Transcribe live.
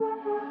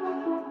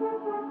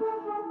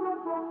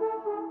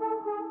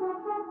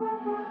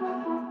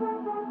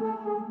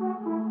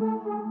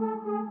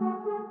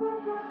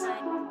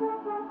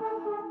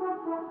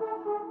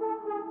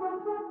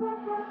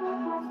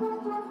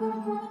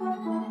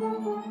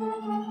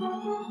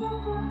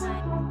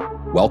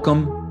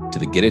Welcome to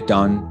the Get It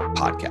Done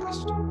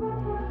podcast.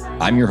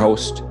 I'm your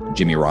host,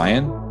 Jimmy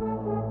Ryan.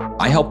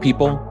 I help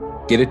people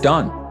get it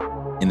done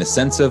in the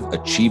sense of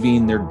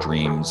achieving their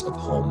dreams of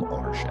home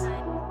ownership.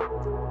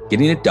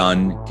 Getting it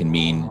done can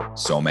mean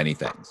so many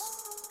things.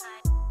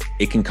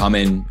 It can come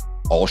in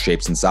all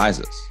shapes and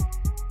sizes.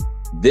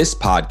 This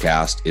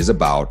podcast is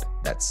about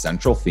that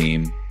central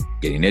theme,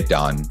 getting it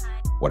done,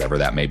 whatever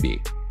that may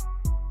be.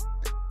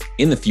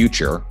 In the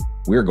future,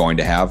 we're going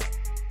to have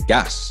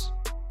guests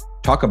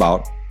talk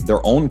about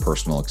their own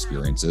personal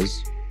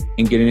experiences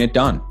in getting it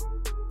done,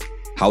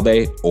 how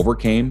they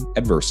overcame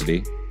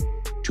adversity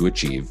to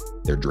achieve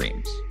their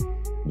dreams.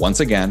 Once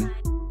again,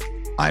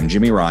 I'm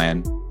Jimmy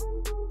Ryan,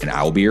 and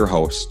I will be your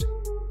host,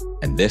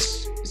 and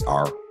this is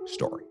our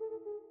story.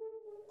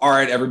 All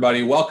right,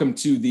 everybody, welcome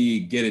to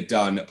the Get It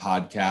Done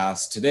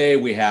podcast. Today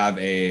we have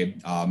a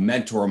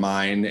mentor of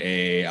mine,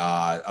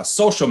 a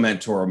social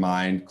mentor of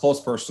mine,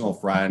 close personal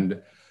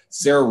friend,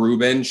 Sarah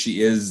Rubin.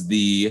 She is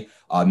the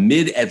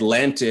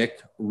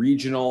Mid-Atlantic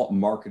Regional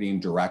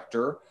Marketing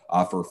Director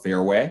for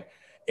Fairway.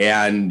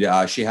 And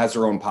she has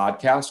her own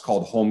podcast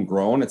called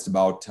Homegrown. It's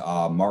about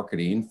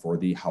marketing for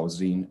the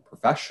housing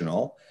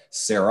professional.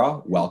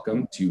 Sarah,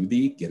 welcome to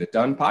the Get It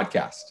Done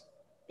podcast.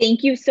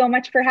 Thank you so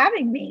much for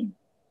having me.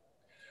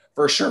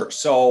 For sure.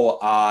 So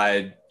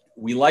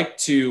we like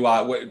to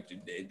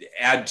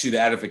add to the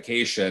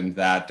edification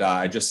that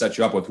I just set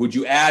you up with. Would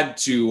you add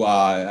to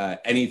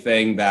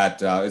anything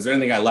that, is there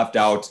anything I left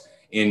out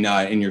in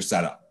your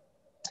setup?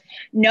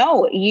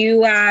 No,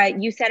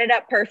 you set it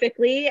up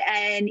perfectly.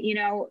 And,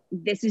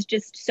 this is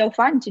just so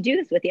fun to do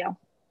this with you.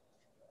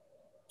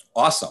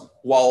 Awesome.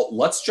 Well,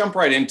 let's jump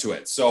right into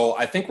it. So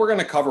I think we're going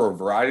to cover a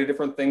variety of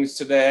different things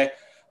today,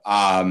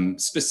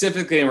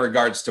 specifically in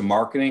regards to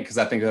marketing, because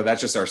I think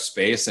that's just our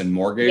space and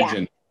mortgage. Yeah.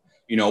 And,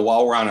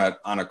 while we're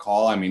on a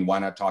call, I mean, why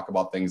not talk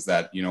about things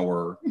that,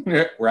 we're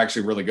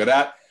actually really good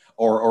at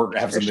or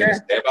have something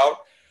to say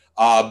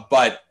about.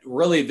 But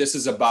really, this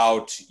is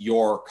about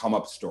your come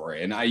up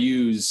story. And I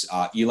use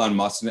Elon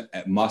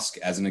Musk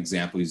as an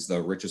example. He's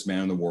the richest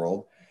man in the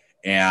world.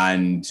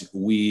 And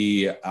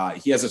he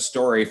has a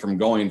story from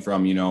going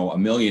from, a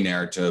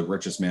millionaire to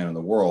richest man in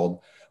the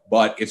world.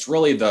 But it's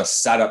really the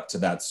setup to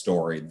that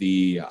story,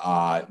 the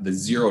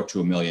 0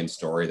 to a million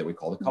story that we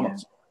call the come up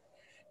story.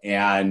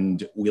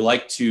 And we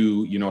like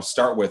to,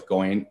 start with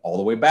going all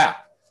the way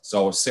back.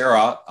 So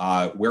Sarah,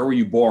 where were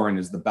you born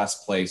is the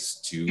best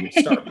place to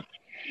start.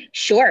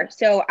 Sure.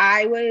 So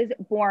I was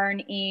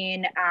born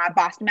in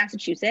Boston,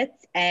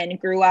 Massachusetts, and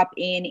grew up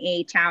in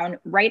a town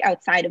right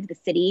outside of the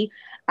city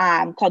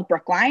called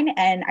Brookline.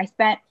 And I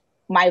spent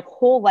my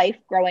whole life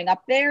growing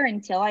up there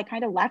until I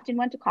kind of left and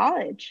went to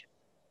college.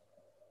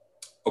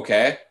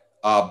 Okay.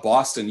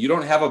 Boston. You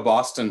don't have a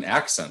Boston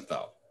accent,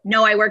 though.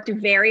 No, I worked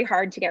very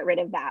hard to get rid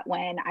of that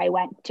when I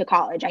went to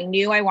college. I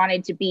knew I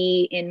wanted to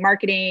be in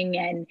marketing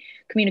and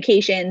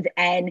communications.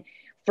 And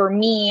for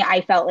me,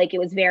 I felt like it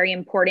was very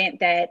important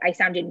that I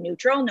sounded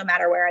neutral no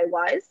matter where I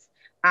was.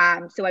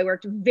 So I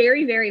worked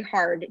very, very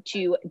hard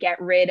to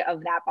get rid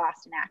of that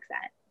Boston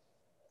accent.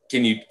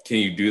 Can you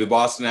do the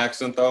Boston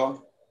accent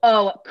though?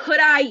 Oh, could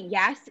I?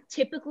 Yes.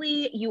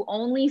 Typically, you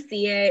only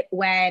see it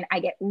when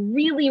I get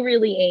really,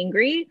 really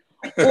angry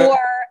or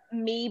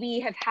maybe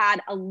have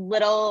had a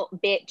little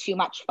bit too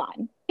much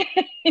fun.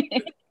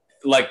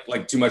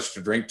 Like too much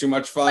to drink, too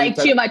much fun? Like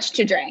too much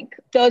to drink.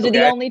 Those are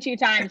the only two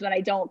times when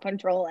I don't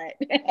control it.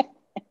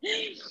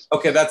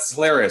 Okay, that's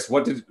hilarious.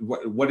 What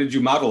did you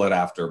model it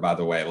after, by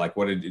the way? Like,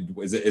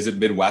 is it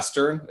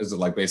Midwestern? Is it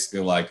like basically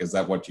like, is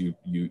that what you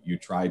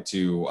try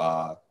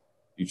to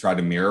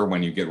mirror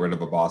when you get rid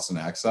of a Boston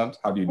accent?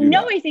 How do you do that?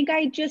 No, I think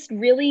I just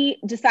really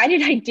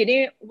decided I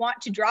didn't want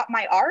to drop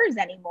my R's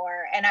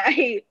anymore, and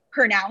I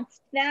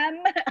pronounced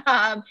them.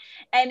 And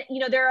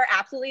there are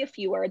absolutely a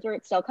few words where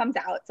it still comes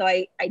out. So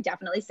I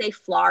definitely say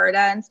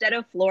Florida instead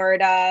of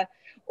Florida,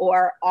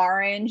 or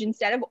orange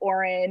instead of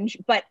orange.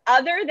 But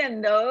other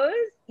than those,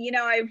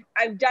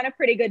 I've done a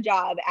pretty good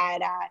job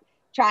at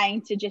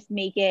trying to just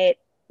make it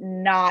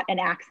not an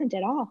accent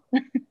at all.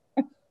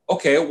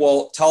 Okay,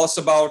 well, tell us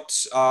about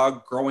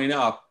growing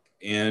up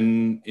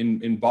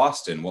in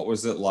Boston. What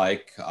was it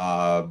like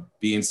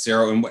being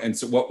Sarah? And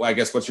so,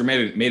 what's your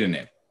maiden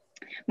name?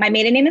 My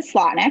maiden name is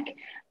Slotnick.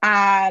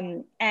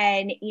 And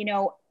I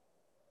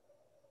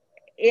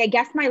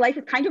guess my life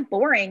is kind of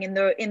boring in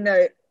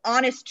the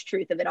honest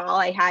truth of it all.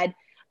 I had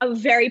a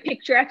very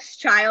picturesque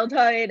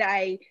childhood.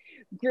 I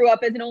grew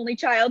up as an only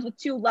child with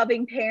 2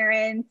 loving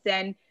parents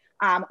and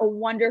a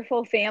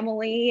wonderful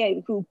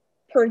family who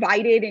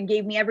provided and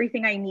gave me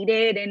everything I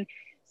needed. And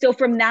so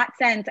from that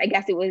sense, I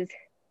guess it was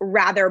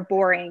rather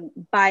boring.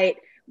 But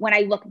when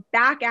I look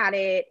back at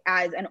it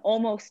as an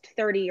almost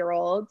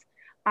 30-year-old,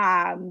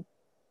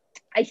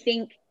 I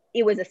think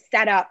it was a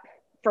setup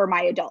for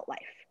my adult life.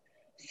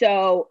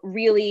 So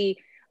really,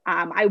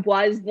 I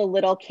was the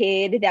little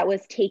kid that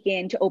was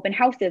taken to open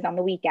houses on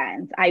the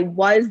weekends. I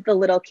was the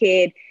little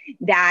kid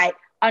that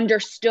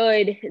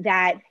understood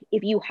that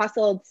if you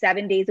hustled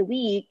 7 days a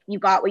week, you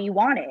got what you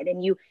wanted,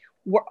 and you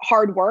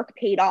hard work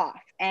paid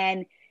off.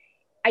 And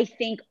I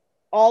think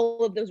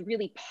all of those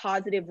really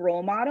positive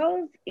role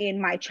models in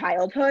my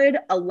childhood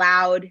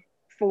allowed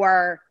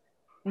for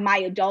my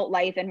adult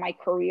life and my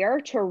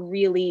career to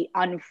really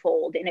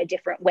unfold in a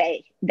different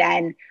way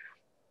than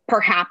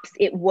perhaps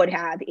it would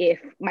have if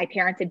my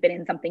parents had been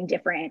in something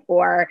different,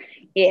 or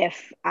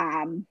if,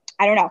 I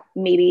don't know,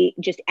 maybe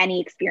just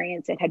any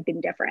experience that had been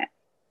different.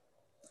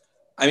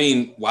 I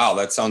mean, wow,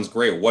 that sounds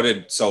great.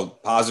 So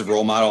positive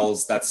role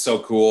models, that's so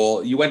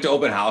cool. You went to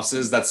open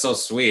houses. That's so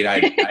sweet. I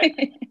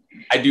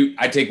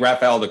take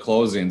Raphael to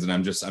closings, and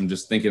I'm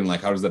just thinking,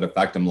 like, how does that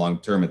affect him long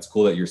term? It's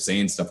cool that you're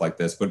saying stuff like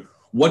this, but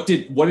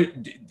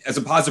as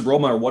a positive role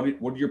model, what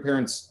did your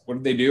parents, what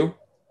did they do?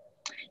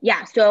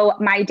 Yeah. So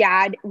my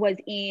dad was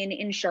in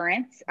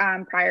insurance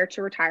prior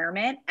to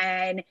retirement,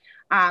 and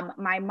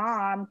my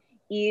mom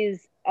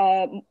is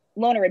a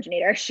loan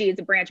originator. She's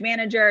a branch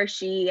manager.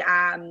 She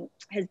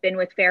has been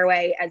with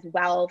Fairway as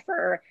well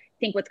for, I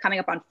think, what's coming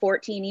up on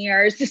 14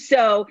 years.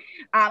 So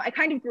I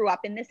kind of grew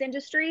up in this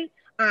industry,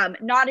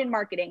 not in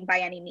marketing by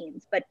any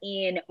means, but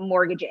in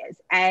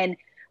mortgages. And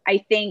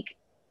I think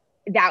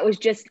that was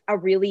just a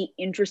really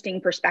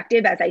interesting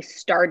perspective as I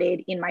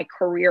started in my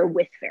career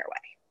with Fairway.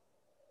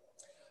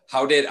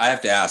 I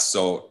have to ask,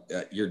 so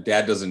your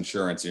dad does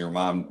insurance and your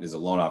mom is a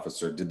loan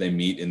officer. Did they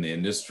meet in the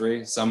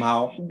industry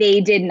somehow? They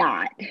did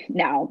not.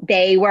 No,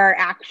 they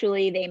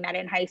met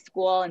in high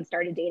school and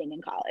started dating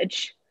in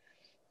college.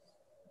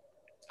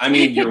 I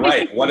mean, you're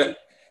right.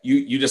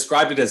 You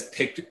described it as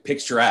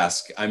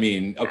picturesque. I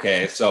mean,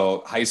 okay,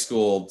 so high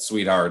school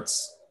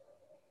sweethearts,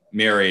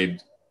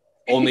 married,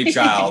 only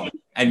child,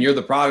 and you're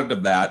the product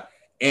of that.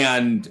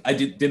 And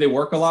did they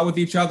work a lot with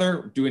each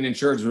other doing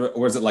insurance, or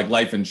was it like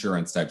life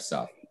insurance type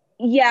stuff?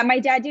 Yeah, my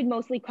dad did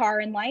mostly car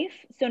and life,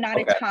 so not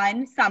a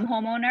ton, some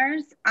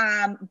homeowners,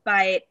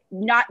 but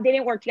they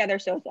didn't work together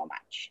so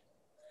much.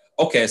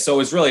 Okay, so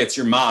it's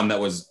your mom that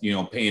was,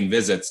 paying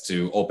visits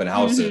to open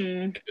houses,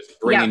 and just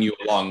bringing you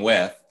along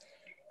with.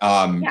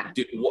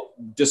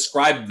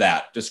 Describe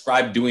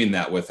doing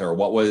that with her.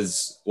 What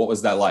was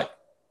that like?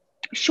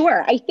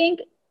 Sure. I think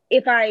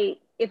if I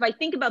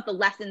think about the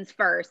lessons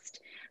first,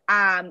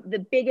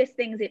 the biggest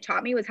things it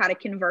taught me was how to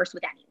converse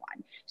with anyone.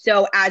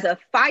 So as a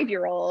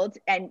 5-year-old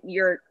and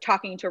you're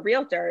talking to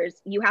realtors,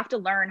 you have to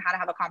learn how to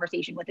have a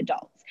conversation with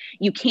adults.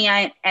 You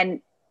can't,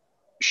 and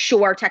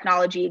sure,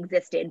 technology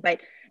existed, but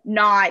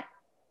not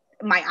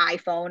my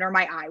iPhone or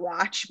my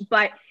iWatch.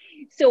 But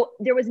so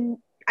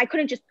I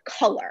couldn't just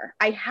color.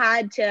 I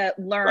had to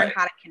learn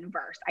how to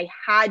converse. I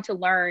had to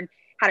learn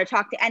how to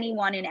talk to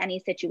anyone in any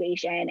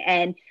situation,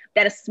 and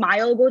that a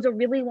smile goes a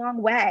really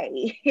long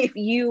way. If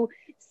you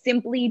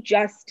simply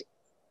just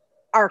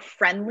are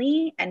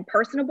friendly and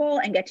personable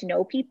and get to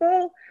know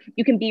people,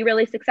 you can be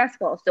really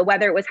successful. So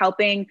whether it was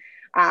helping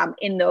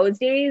in those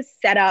days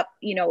set up,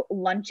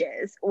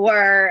 lunches,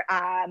 or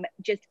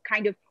just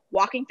kind of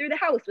walking through the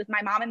house with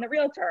my mom and the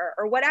realtor,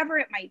 or whatever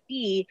it might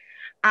be,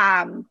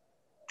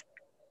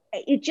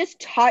 it just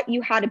taught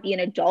you how to be an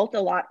adult a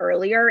lot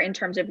earlier in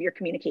terms of your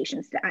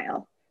communication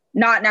style.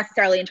 Not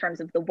necessarily in terms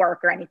of the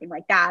work or anything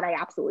like that. I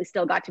absolutely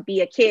still got to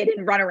be a kid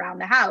and run around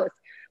the house.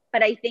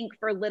 But I think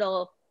for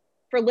little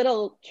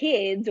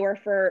kids, or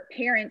for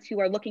parents who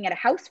are looking at a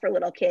house for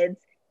little kids,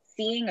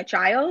 seeing a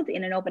child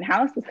in an open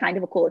house was kind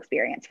of a cool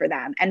experience for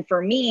them. And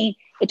for me,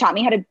 it taught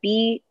me how to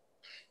be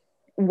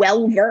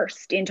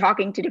well-versed in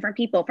talking to different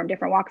people from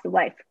different walks of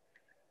life.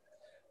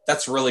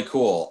 That's really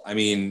cool. I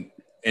mean,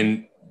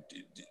 and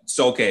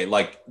so, okay,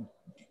 like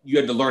you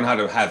had to learn how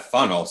to have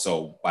fun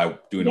also by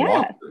doing a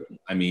walkthrough.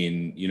 I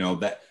mean,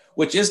 that,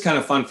 which is kind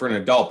of fun for an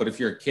adult, but if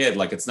you're a kid,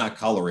 like it's not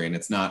coloring.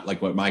 It's not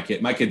like what my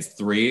kid's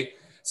 3.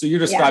 So you're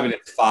describing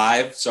it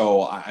 5.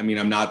 So, I mean,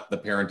 I'm not the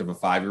parent of a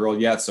 5-year-old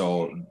yet.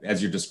 So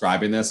as you're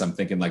describing this, I'm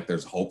thinking like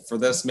there's hope for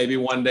this maybe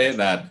one day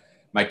that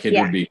my kid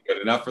would be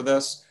good enough for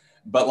this.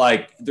 But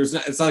like,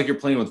 it's not like you're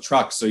playing with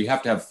trucks. So you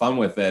have to have fun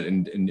with it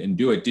and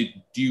do it.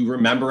 Do you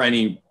remember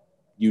any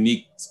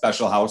unique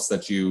special house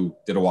that you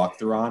did a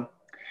walkthrough on?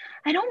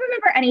 I don't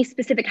remember any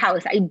specific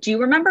house. I do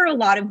remember a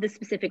lot of the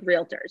specific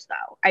realtors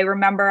though. I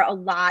remember a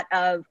lot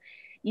of,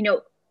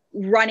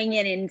 running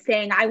in and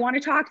saying, I want to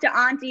talk to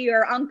auntie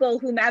or uncle,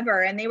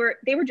 whomever. And they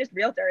were just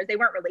realtors. They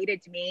weren't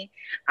related to me.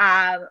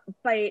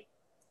 But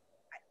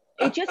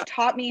it just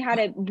taught me how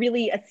to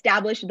really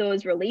establish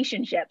those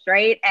relationships.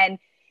 Right. And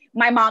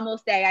my mom will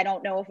say, I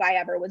don't know if I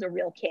ever was a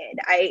real kid.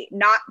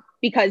 Not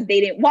because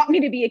they didn't want me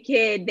to be a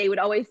kid. They would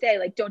always say,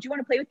 like, don't you want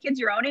to play with kids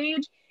your own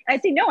age? And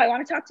I'd say, no, I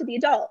want to talk to the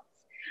adults.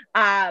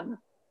 But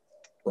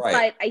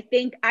I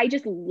think I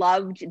just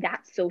loved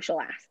that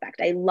social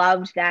aspect. I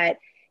loved that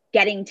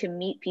getting to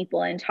meet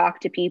people and talk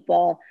to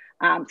people.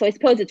 So I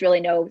suppose it's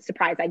really no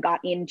surprise I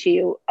got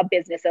into a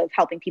business of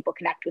helping people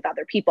connect with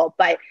other people.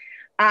 But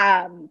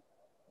I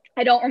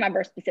don't remember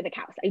a specific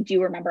house. I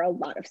do remember a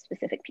lot of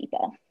specific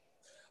people.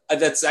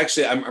 That's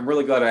actually, I'm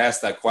really glad I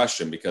asked that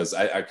question, because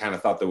I kind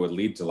of thought that would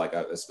lead to like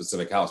a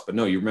specific house, but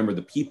no, you remember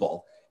the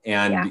people,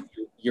 and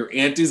Your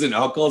aunties and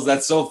uncles.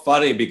 That's so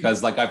funny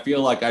because like, I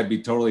feel like I'd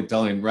be totally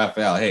telling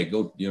Raphael, hey,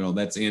 go,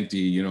 that's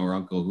auntie, or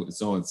uncle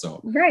so-and-so.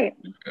 Right.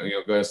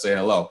 Go say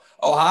hello.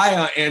 Oh,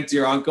 hi, auntie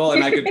or uncle.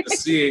 And I could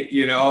just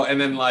see,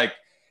 and then like,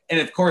 and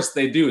of course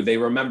they do. They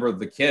remember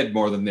the kid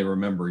more than they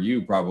remember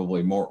you,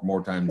 probably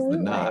more times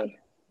than not.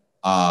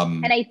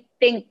 And I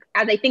think,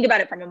 as I think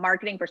about it from a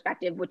marketing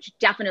perspective, which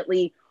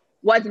definitely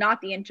was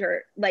not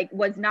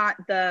was not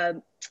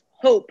the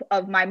hope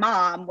of my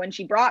mom when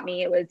she brought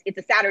me. It's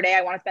a Saturday.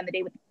 I want to spend the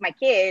day with my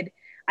kid.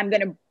 I'm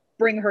going to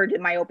bring her to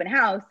my open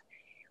house.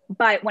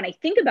 But when I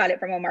think about it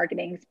from a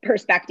marketing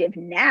perspective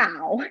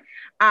now,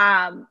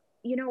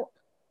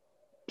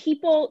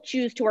 people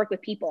choose to work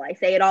with people. I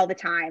say it all the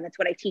time. That's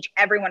what I teach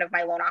every one of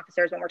my loan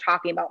officers when we're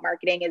talking about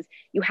marketing is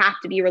you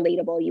have to be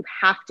relatable. You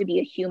have to be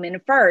a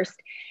human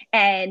first.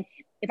 And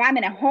if I'm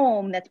in a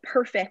home that's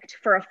perfect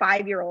for a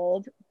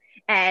 5-year-old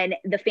and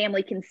the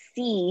family can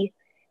see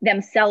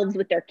themselves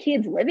with their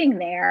kids living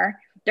there,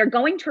 they're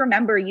going to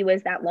remember you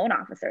as that loan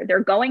officer.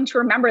 They're going to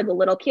remember the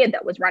little kid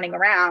that was running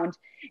around.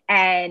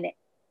 And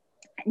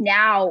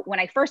now when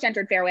I first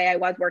entered Fairway, I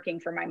was working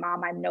for my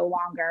mom. I'm no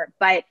longer,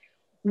 but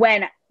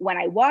when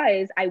I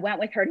went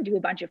with her to do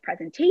a bunch of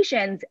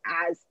presentations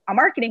as a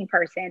marketing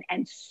person.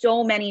 And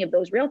so many of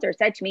those realtors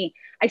said to me,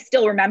 I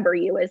still remember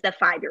you as the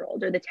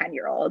 5-year-old or the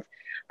 10-year-old.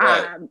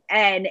 Right.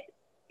 And,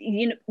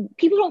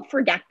 people don't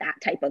forget that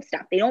type of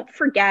stuff. They don't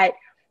forget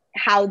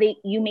how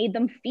you made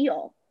them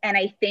feel. And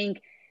I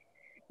think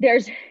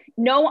there's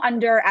no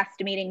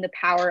underestimating the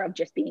power of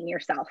just being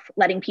yourself,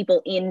 letting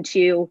people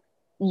into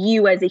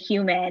you as a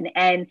human.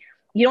 And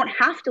you don't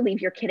have to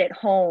leave your kid at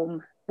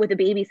home with a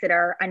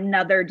babysitter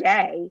another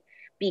day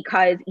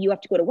because you have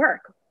to go to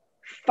work.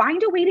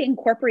 Find a way to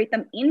incorporate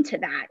them into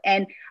that.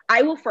 And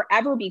I will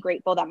forever be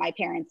grateful that my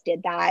parents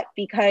did that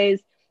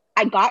because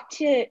I got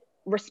to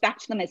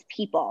respect them as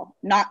people,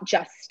 not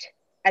just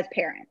as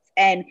parents.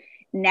 And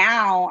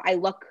now I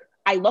look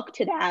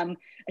to them,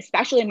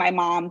 especially my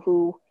mom,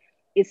 who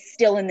is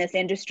still in this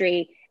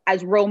industry,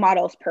 as role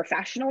models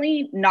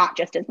professionally, not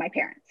just as my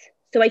parents.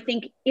 So I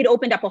think it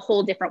opened up a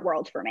whole different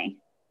world for me.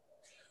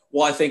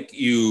 Well, I think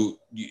you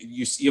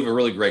have a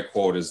really great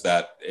quote is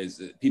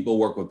people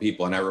work with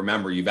people. And I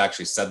remember you've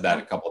actually said that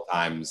a couple of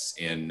times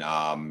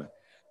at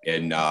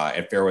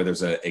Fairway.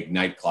 There's an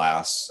Ignite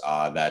class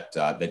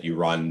that you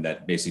run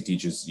that basically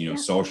teaches,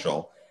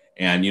 social,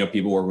 and,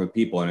 people work with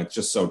people, and it's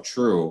just so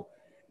true.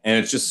 And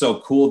it's just so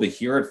cool to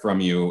hear it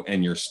from you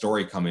and your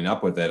story coming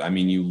up with it. I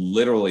mean, you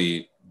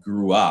literally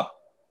grew up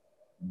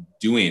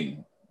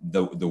doing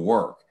the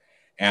work.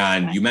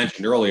 And you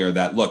mentioned earlier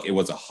that, look, it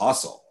was a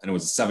hustle and it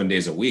was 7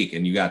 days a week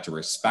and you got to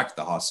respect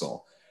the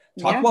hustle.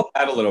 Talk about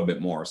that a little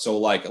bit more. So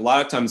like a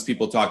lot of times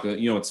people talk,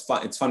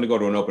 it's fun to go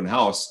to an open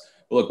house,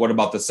 but look, what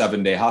about the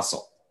 7-day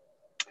hustle?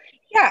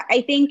 Yeah,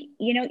 I think,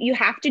 you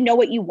have to know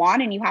what you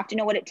want and you have to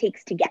know what it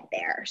takes to get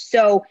there.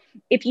 So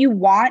if you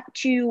want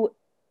to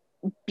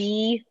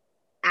be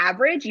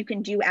average, you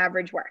can do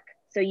average work.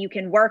 So you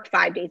can work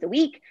 5 days a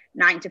week,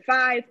 9 to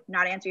 5,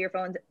 not answer your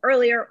phones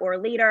earlier or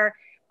later,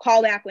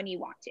 call back when you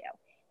want to.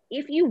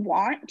 If you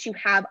want to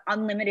have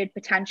unlimited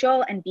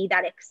potential and be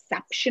that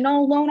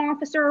exceptional loan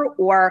officer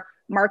or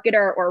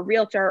marketer or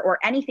realtor or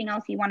anything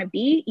else you want to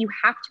be, you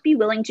have to be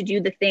willing to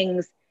do the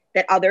things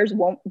that others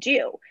won't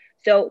do.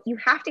 So you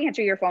have to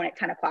answer your phone at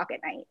 10 o'clock at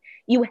night.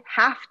 You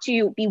have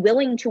to be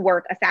willing to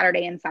work a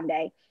Saturday and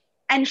Sunday.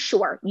 And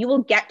sure, you will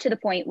get to the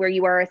point where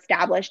you are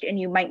established and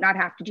you might not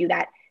have to do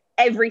that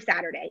every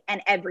Saturday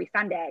and every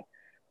Sunday.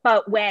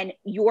 But when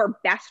your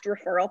best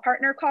referral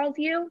partner calls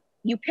you,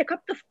 you pick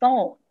up the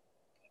phone.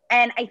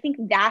 And I think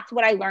that's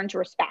what I learned to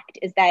respect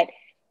is that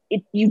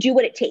you do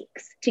what it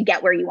takes to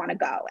get where you want to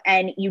go.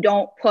 And you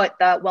don't put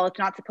it's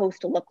not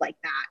supposed to look like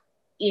that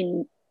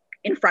in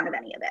front of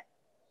any of it.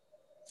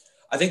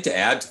 I think to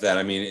add to that,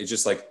 I mean, it's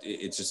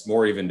just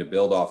more even to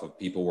build off of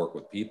people work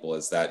with people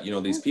is that,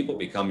 these people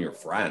become your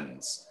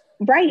friends.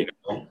 Right.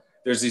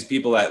 There's these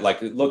people that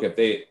like, look, if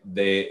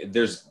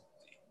there's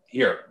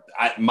here,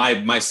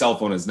 my cell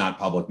phone is not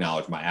public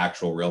knowledge, my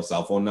actual real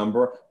cell phone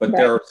number, but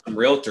there are some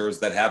realtors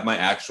that have my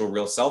actual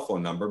real cell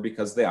phone number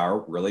because they are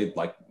really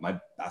like my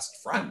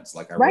best friends.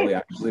 Like I really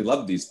actually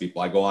love these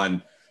people. I go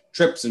on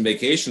trips and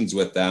vacations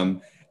with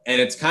them.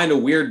 And it's kind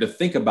of weird to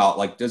think about,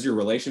 like, does your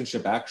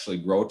relationship actually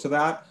grow to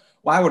that?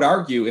 Well, I would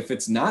argue if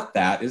it's not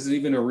that, is it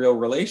even a real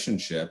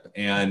relationship?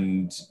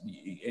 And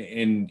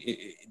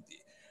it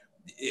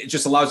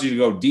just allows you to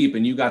go deep,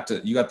 and you got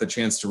the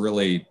chance to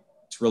really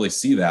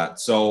see that.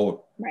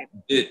 So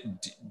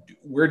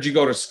where'd you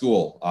go to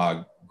school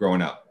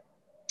growing up?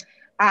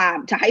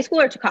 To high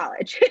school or to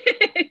college?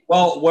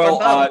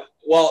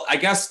 Well, I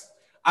guess,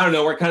 I don't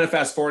know. We're kind of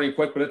fast forwarding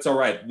quick, but it's all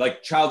right.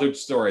 Like childhood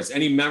stories,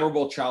 any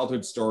memorable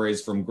childhood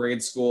stories from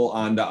grade school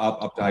on to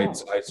up to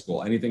high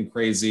school, anything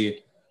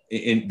crazy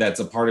that's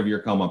a part of your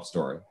come up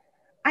story?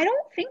 I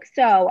don't think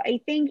so.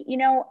 I think,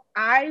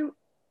 I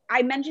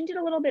I mentioned it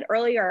a little bit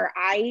earlier.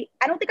 I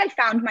don't think I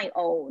found my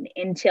own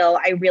until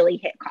I really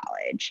hit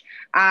college.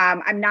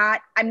 I'm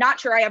not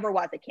sure I ever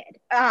was a kid.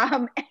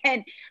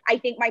 And I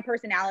think my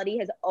personality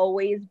has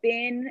always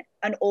been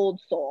an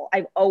old soul.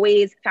 I've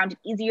always found it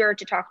easier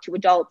to talk to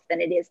adults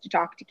than it is to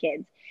talk to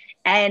kids.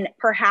 And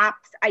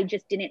perhaps I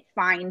just didn't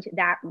find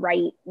that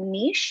right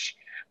niche.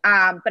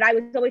 But I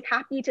was always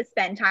happy to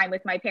spend time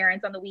with my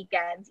parents on the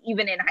weekends,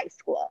 even in high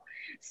school.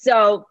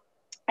 So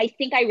I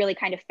think I really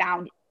kind of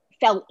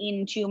fell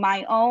into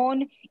my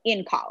own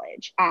in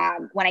college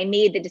when I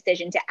made the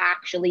decision to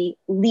actually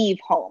leave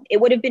home.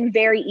 It would have been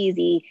very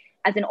easy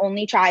as an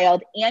only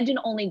child and an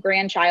only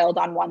grandchild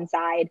on one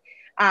side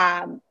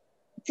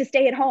to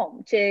stay at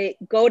home, to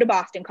go to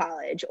Boston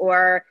College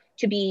or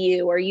to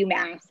BU or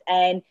UMass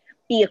and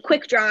be a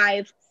quick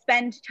drive,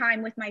 spend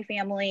time with my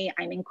family.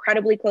 I'm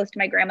incredibly close to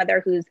my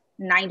grandmother who's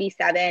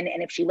 97.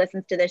 And if she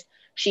listens to this,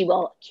 she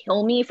will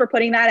kill me for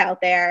putting that out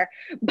there.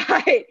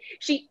 But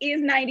she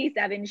is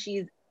 97.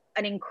 She's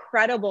an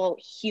incredible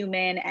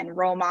human and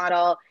role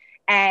model.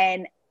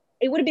 And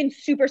it would have been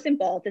super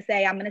simple to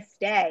say, I'm going to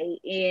stay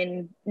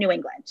in New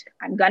England.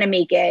 I'm going to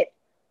make it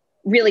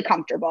really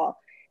comfortable.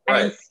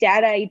 Right. And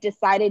instead, I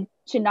decided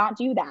to not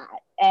do that.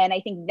 And I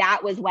think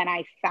that was when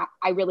I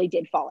really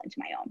did fall into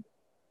my own.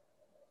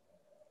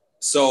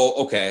 So,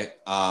 okay.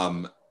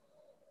 And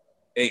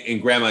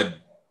grandma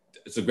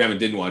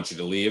didn't want you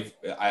to leave.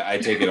 I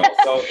take it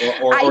also.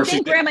 I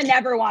think grandma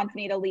never wants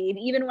me to leave.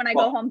 Even when I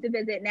go home to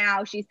visit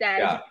now, she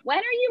says, when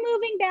are you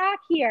moving back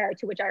here?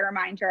 To which I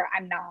remind her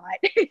I'm not,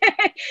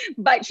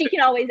 but she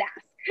can always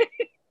ask.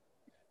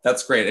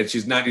 That's great. And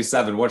she's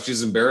 97. What,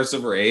 she's embarrassed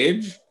of her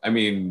age? I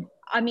mean,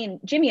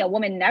 Jimmy, a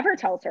woman never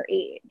tells her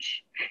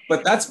age.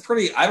 But that's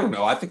pretty, I don't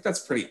know. I think that's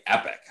pretty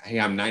epic. Hey,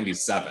 I'm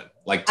 97.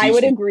 Like, I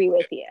would agree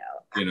with you.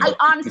 You know,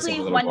 I honestly,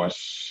 when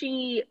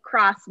she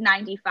crossed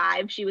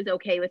 95, she was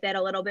okay with it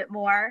a little bit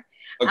more.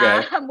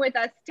 Okay. With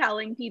us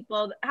telling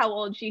people how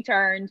old she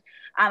turned.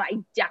 I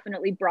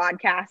definitely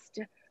broadcast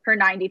her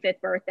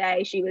 95th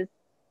birthday. She was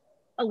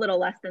a little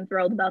less than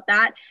thrilled about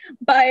that.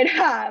 But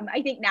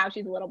I think now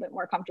she's a little bit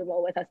more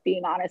comfortable with us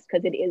being honest,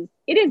 because it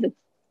is a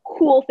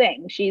cool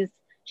thing. She's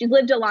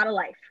lived a lot of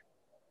life.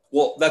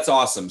 Well, that's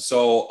awesome.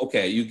 So,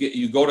 okay,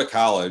 you go to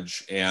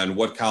college, and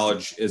what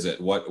college is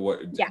it? What?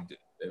 Yeah.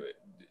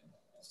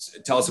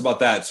 Tell us about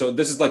that. So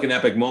this is like an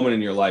epic moment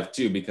in your life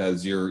too,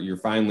 because you're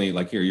finally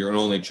like you're an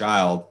only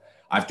child.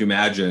 I have to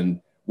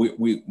imagine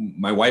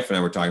my wife and I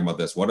were talking about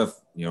this. What if,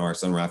 our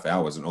son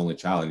Raphael was an only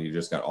child and you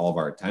just got all of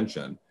our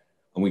attention,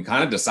 and we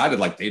kind of decided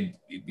like they'd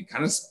be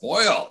kind of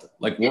spoiled.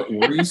 Like, were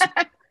you?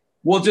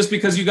 Well, just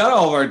because you got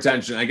all of our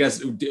attention, I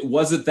guess,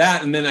 was it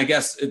that? And then I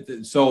guess,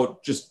 so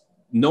just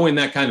knowing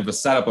that kind of a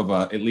setup of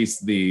at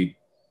least the,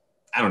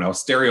 I don't know,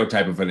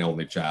 stereotype of an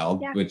only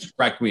child, which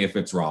correct me if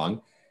it's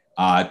wrong.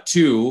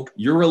 2,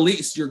 you're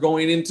released, you're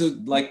going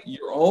into like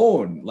your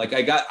own, like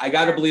I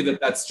got to believe that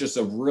that's just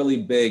a really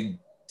big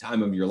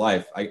time of your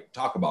life. I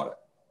talk about it.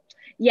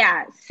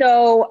 Yeah.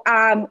 So,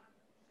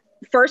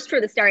 first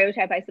for the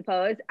stereotype, I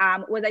suppose,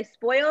 was I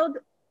spoiled?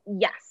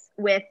 Yes.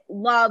 With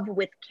love,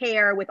 with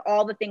care, with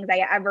all the things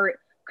I ever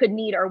could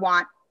need or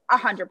want,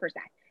 100%.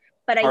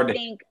 But I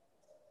think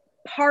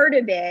part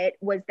of it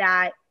was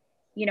that,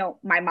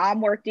 my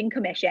mom worked in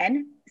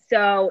commission.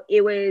 So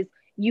it was,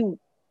 you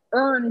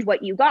earned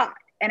what you got.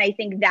 And I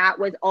think that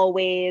was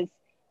always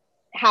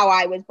how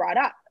I was brought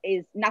up,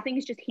 is nothing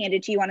is just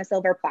handed to you on a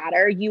silver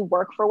platter. You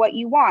work for what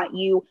you want.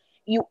 You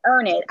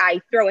earn it.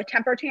 I throw a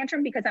temper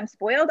tantrum because I'm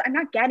spoiled, I'm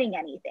not getting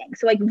anything.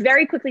 So I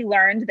very quickly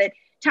learned that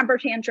temper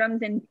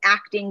tantrums and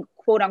acting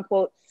quote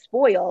unquote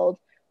spoiled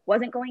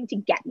wasn't going to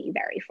get me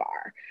very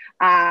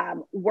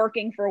far.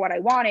 Working for what I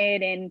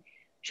wanted and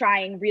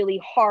trying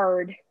really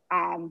hard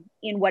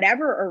in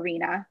whatever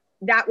arena,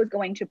 that was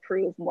going to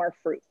prove more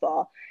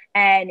fruitful.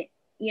 And,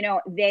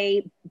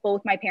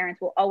 both my parents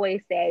will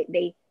always say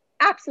they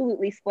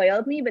absolutely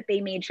spoiled me, but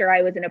they made sure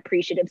I was an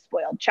appreciative,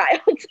 spoiled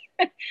child.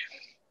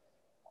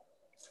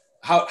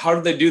 How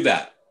did they do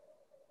that?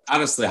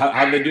 Honestly,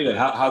 how did they do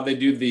that? How they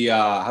do the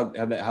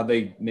how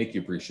they make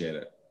you appreciate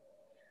it?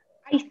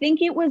 I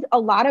think it was a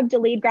lot of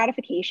delayed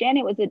gratification.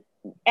 It was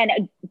and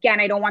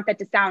again, I don't want that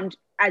to sound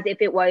as if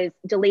it was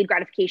delayed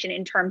gratification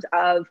in terms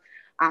of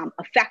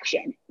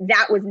affection.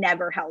 That was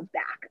never held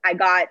back. I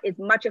got as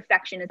much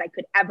affection as I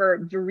could ever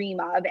dream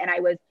of, and I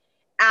was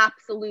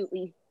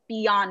absolutely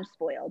beyond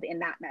spoiled in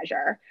that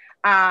measure.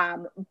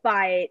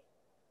 But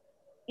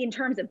in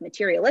terms of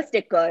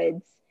materialistic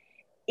goods,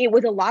 it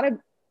was a lot of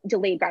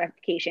delayed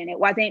gratification. It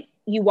wasn't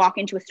you walk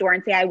into a store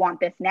and say, I want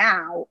this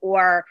now,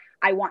 or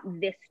I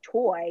want this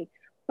toy,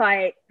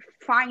 but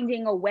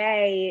finding a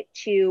way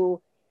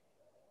to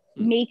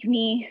make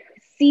me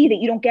see that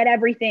you don't get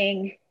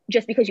everything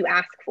just because you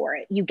ask for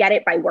it. You get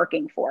it by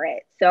working for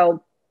it.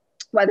 So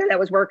whether that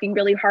was working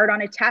really hard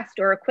on a test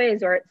or a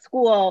quiz or at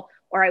school,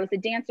 or I was a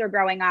dancer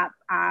growing up,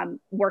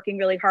 working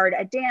really hard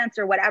at dance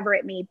or whatever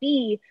it may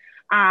be,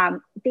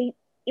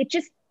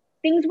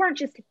 things weren't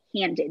just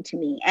handed to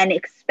me and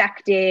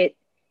expected,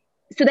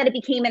 so that it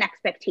became an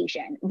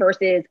expectation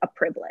versus a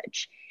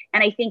privilege.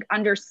 And I think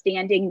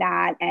understanding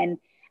that, and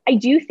I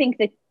do think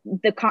that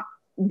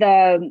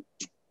the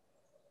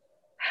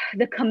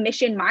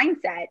commission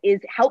mindset is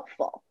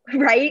helpful,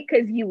 right?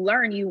 Because you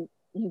learn, you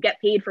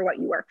get paid for what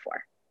you work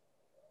for.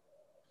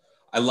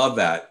 I love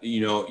that.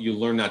 You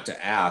learn not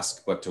to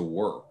ask, but to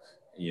work,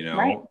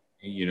 Right.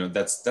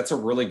 That's a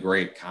really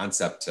great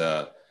concept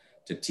to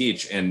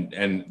teach.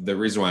 And the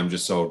reason why I'm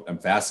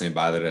fascinated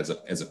by that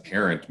as a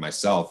parent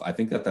myself, I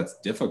think that's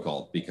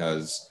difficult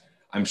because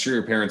I'm sure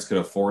your parents could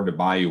afford to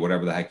buy you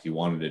whatever the heck you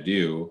wanted to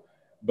do.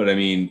 But I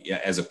mean,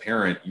 as a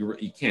parent,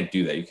 you can't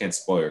do that. You can't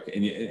spoil your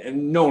kid.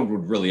 And no one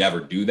would really ever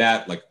do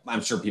that. Like,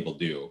 I'm sure people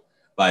do,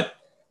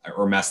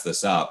 or mess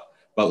this up.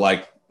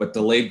 But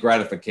delayed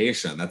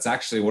gratification, that's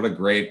actually what a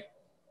great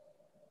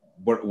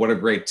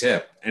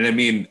tip. And I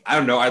mean, I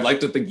don't know. I'd like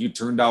to think you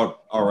turned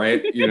out all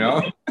right,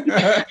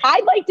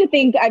 I'd like to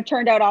think I've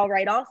turned out all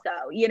right also,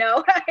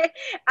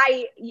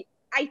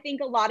 I think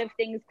a lot of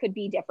things could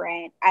be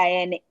different,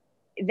 and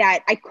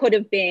that I could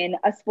have been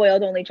a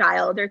spoiled only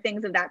child or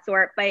things of that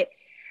sort. But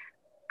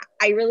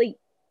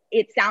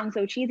it sounds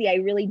so cheesy. I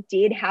really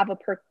did have a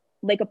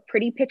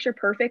pretty picture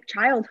perfect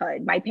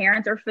childhood. My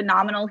parents are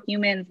phenomenal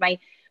humans. My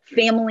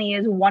family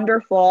is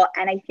wonderful.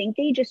 And I think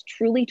they just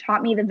truly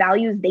taught me the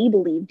values they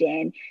believed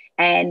in,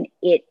 and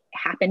it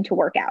happened to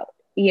work out.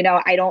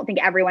 I don't think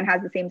everyone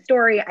has the same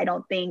story. I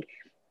don't think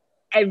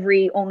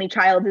every only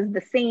child is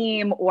the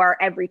same, or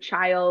every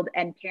child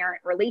and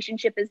parent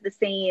relationship is the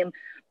same,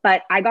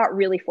 but I got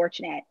really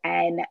fortunate.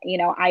 And,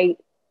 I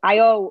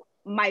owe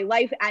my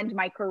life and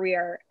my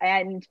career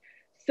and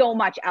so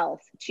much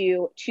else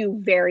to two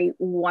very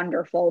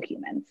wonderful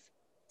humans.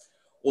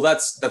 Well,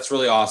 that's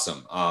really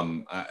awesome.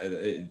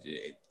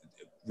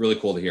 Really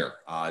cool to hear.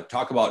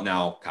 Talk about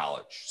now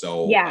college.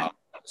 So yeah.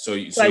 So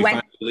you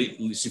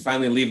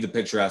finally leave the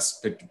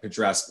picturesque,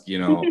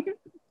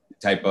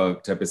 type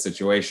of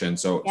situation.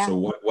 So yeah. So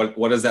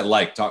what is that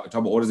like? Talk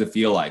about, what does it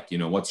feel like?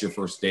 What's your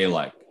first day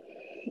like?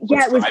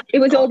 Yeah, it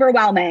was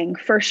overwhelming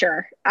for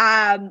sure.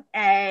 And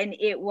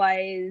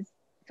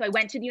so I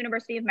went to the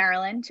University of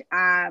Maryland.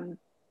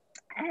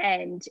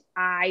 And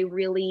I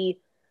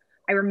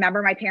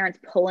remember my parents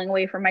pulling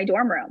away from my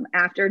dorm room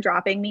after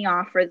dropping me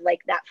off for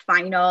like that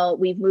final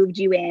 "we've moved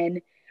you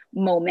in"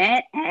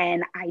 moment.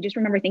 And I just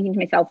remember thinking to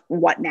myself,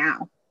 what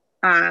now?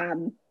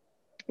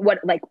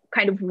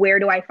 Where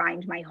do I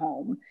find my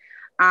home?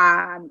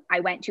 I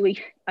went to a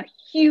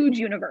huge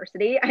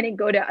university. I didn't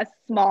go to a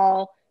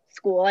small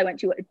school. I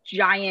went to a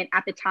giant,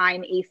 at the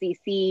time,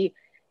 ACC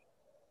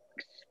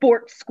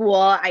sports school.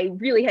 I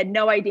really had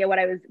no idea what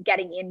I was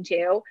getting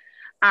into.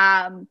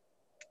 And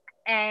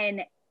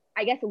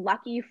I guess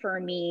lucky for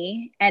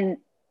me, and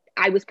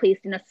I was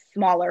placed in a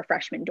smaller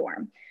freshman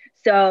dorm.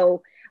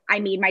 So I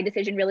made my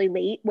decision really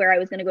late where I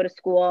was going to go to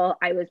school.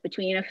 I was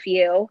between a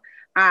few,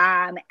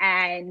 and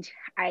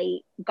I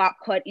got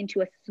put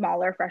into a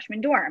smaller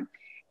freshman dorm,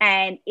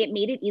 and it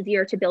made it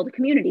easier to build a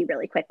community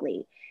really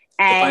quickly.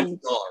 And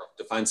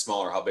define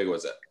smaller. How big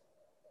was it?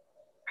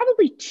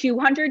 Probably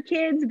 200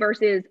 kids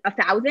versus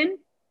 1,000.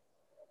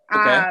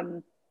 Okay.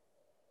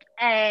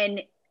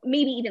 And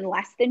maybe even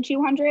less than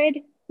 200,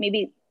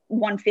 maybe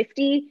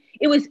 150.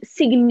 It was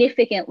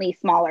significantly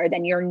smaller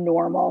than your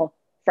normal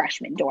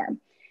freshman dorm.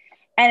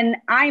 And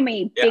I'm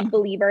a big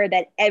believer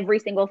that every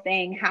single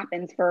thing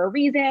happens for a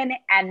reason,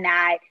 and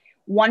that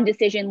one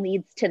decision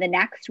leads to the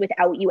next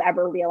without you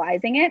ever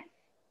realizing it.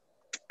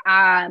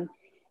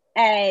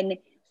 And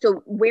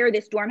so where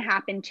this dorm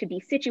happened to be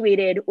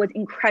situated was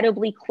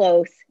incredibly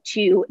close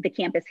to the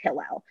campus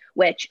Hillel,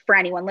 which, for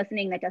anyone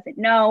listening that doesn't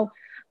know,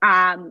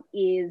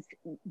 is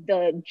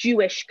the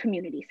Jewish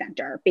community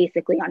center,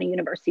 basically on a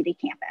university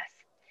campus.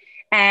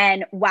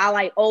 And while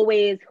I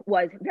always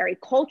was very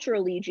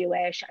culturally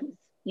Jewish, I was,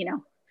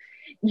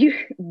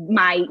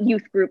 my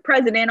youth group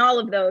president, all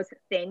of those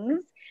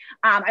things,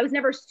 I was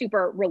never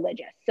super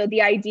religious. So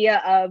the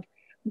idea of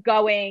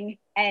going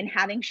and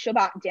having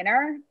Shabbat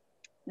dinner,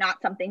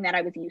 not something that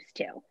I was used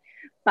to.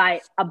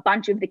 But a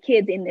bunch of the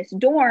kids in this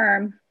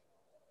dorm,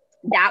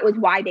 that was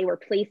why they were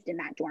placed in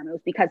that dorm. It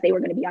was because they were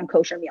going to be on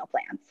kosher meal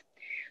plans.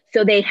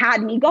 So they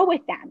had me go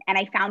with them, and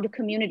I found a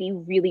community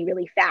really,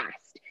 really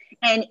fast.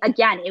 And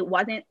again, it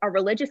wasn't a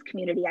religious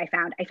community I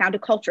found a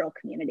cultural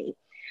community.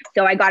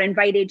 So I got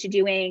invited to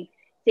doing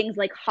things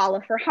like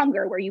Challah for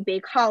Hunger, where you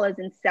bake challahs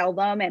and sell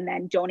them and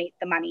then donate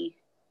the money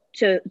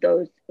to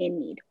those in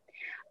need,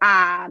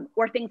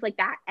 or things like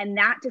that. And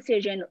that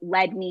decision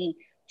led me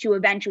to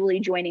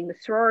eventually joining the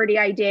sorority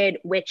I did,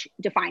 which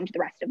defined the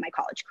rest of my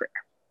college career.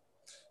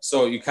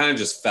 So you kind of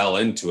just fell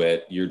into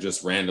it. You're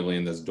just randomly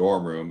in this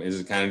dorm room. Is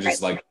it kind of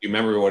just like, do you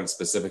remember what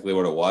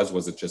it was?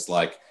 Was it just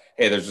like,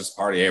 hey, there's this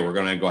party. Hey, we're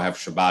going to go have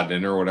Shabbat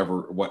dinner or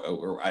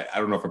whatever. I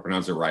don't know if I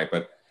pronounced it right,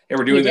 but hey,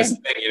 we're doing this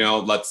thing, you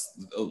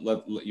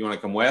want to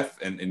come with?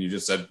 And you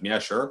just said, yeah,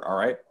 sure. All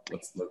right.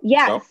 Let's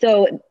go.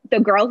 So the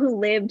girl who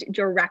lived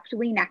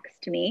directly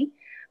next to me,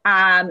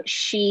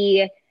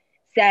 she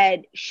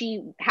said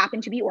she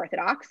happened to be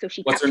Orthodox. So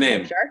she What's her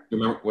name?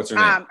 Remember, what's her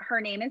name?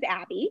 Her name is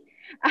Abby.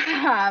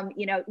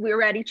 We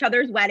were at each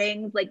other's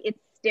weddings. Like,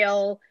 it's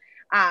still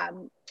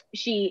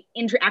She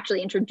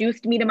actually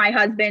introduced me to my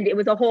husband.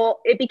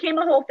 It became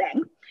a whole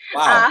thing.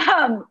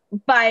 Wow.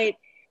 But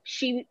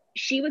she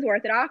was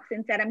Orthodox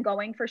and said, I'm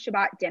going for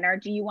Shabbat dinner.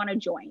 Do you want to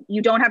join?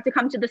 You don't have to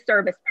come to the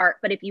service part,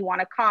 but if you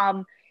want to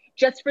come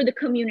just for the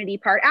community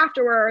part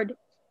afterward,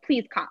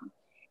 please come.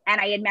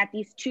 And I had met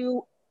these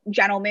two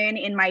gentlemen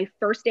in my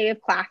first day of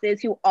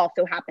classes who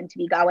also happened to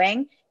be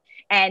going.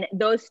 And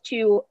those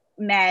two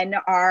men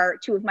are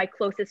two of my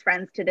closest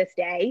friends to this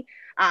day.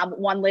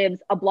 One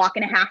lives a block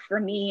and a half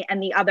from me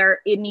and the other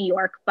in New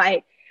York.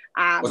 But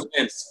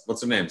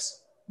what's their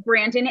names?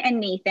 Brandon and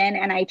Nathan.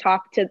 And I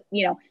talk to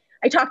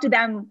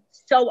them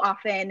so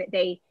often.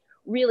 They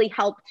really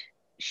helped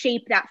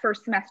shape that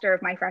first semester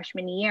of my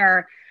freshman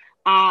year.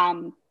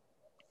 And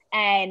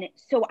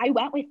so I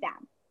went with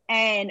them.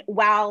 And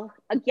while,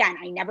 again,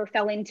 I never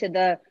fell into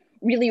the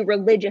really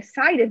religious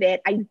side of it,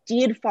 I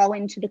did fall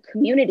into the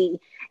community.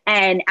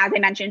 And as I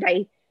mentioned,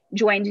 I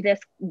joined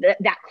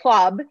that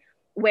club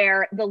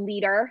where the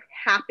leader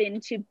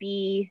happened to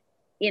be,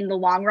 in the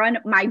long run,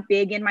 my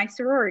big in my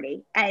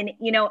sorority. And,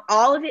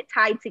 all of it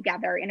tied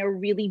together in a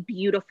really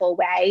beautiful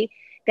way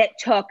that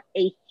took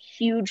a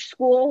huge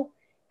school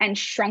and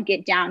shrunk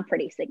it down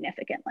pretty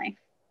significantly.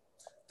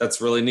 That's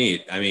really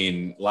neat. I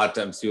mean, a lot of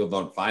times people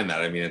don't find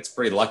that. I mean, it's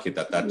pretty lucky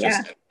that just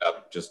ended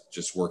up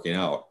just working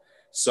out.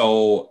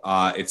 So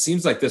it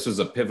seems like this was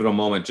a pivotal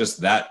moment,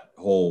 just that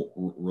whole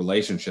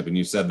relationship. And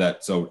you said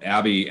that, so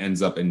Abby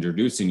ends up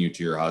introducing you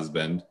to your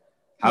husband.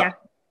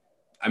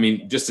 I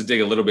mean, just to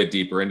dig a little bit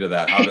deeper into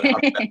that, how did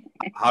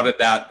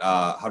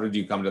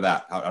you come to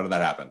that? How did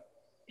that happen?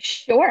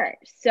 Sure.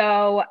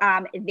 So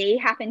they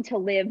happened to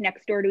live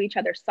next door to each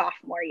other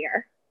sophomore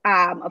year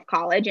of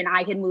college. And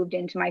I had moved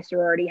into my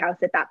sorority house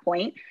at that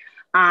point.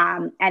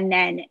 And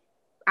then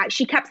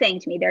she kept saying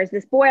to me, there's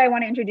this boy I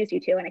want to introduce you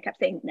to. And I kept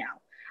saying, no,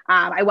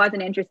 I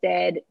wasn't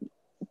interested.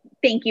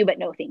 Thank you, but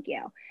no, thank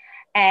you.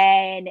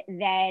 And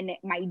then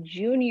my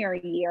junior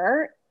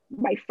year,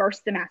 my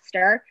first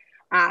semester,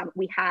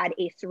 we had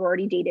a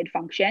sorority dated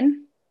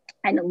function.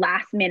 And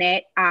last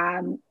minute,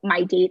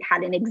 my date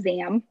had an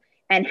exam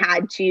and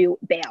had to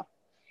bail.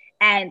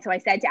 And so I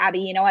said to Abby,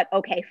 you know what?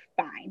 Okay,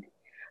 fine.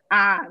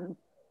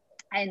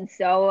 And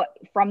so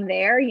from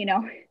there,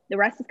 the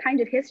rest is kind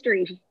of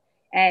history.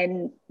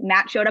 And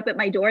Matt showed up at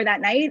my door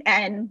that night,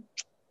 and,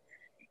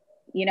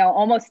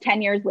 almost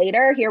 10 years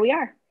later, here we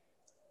are.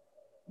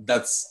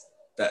 That's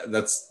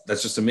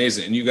just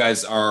amazing. And you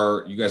guys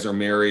are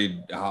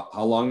married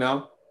how long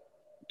now?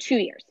 2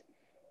 years.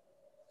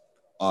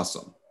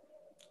 Awesome.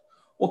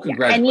 Well,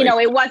 congratulations.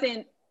 And it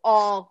wasn't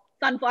all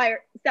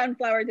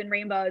sunflowers and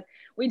rainbows.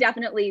 We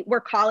definitely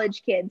were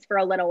college kids for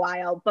a little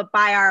while, but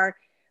by our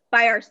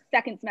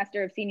second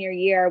semester of senior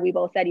year, we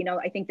both said,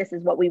 I think this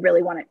is what we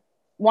really want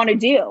to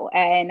do.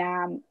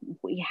 And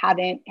we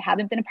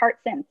haven't been apart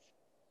since.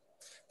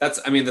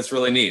 That's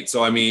really neat.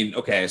 So,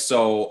 okay.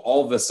 So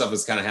all of this stuff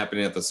is kind of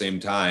happening at the same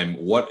time.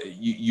 What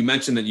you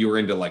mentioned that you were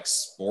into like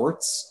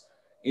sports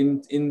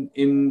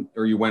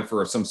or you went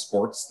for some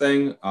sports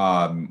thing.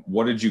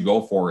 What did you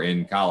go for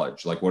in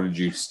college? Like, what did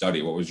you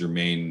study? What was your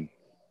main?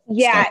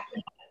 Yeah,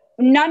 study?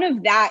 None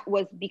of that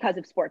was because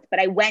of sports, but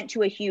I went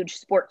to a huge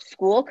sports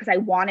school because I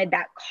wanted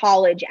that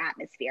college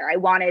atmosphere. I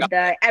wanted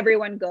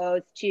everyone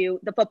goes to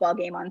the football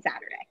game on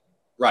Saturday.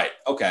 Right.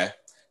 Okay.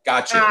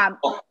 Gotcha.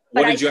 What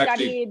did you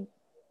actually?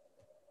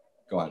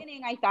 Go ahead.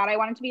 I thought I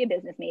wanted to be a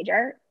business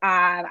major.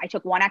 I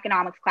took one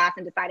economics class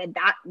and decided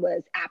that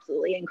was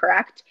absolutely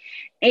incorrect,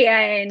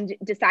 and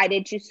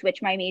decided to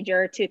switch my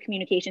major to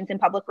communications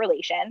and public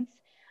relations,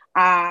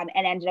 and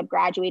ended up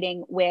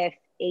graduating with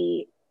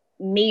a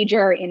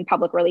major in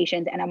public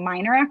relations and a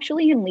minor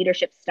actually in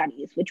leadership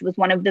studies, which was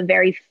one of the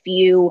very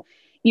few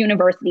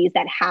universities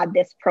that had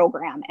this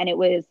program. And it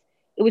was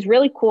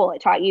really cool.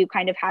 It taught you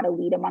kind of how to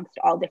lead amongst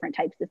all different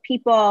types of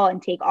people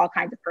and take all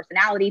kinds of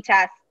personality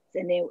tests.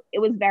 And it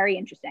was very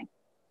interesting.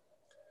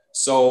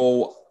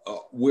 So,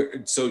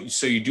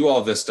 so you do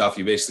all this stuff.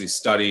 You basically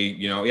study,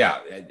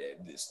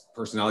 this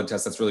personality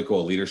test. That's really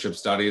cool. Leadership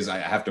studies. I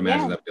have to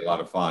imagine that'd be a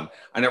lot of fun.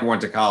 I never went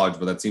to college,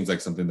 but that seems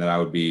like something that I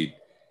would be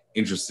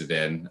interested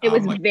in. It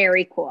was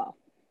very cool.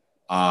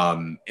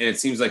 And it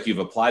seems like you've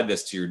applied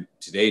this to your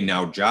today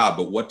now job,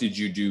 but what did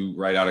you do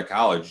right out of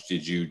college?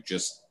 Did you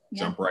just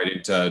jump right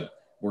into,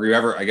 were you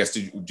ever, I guess,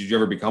 did you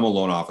ever become a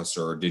loan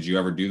officer, or did you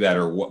ever do that?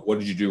 Or what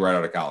did you do right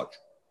out of college?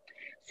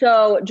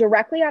 So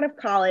directly out of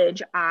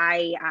college,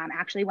 I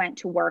actually went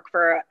to work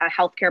for a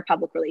healthcare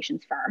public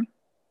relations firm.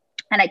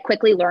 And I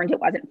quickly learned it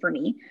wasn't for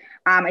me.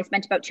 I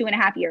spent about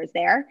 2.5 years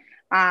there,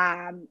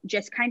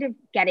 just kind of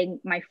getting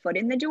my foot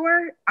in the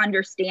door,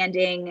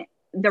 understanding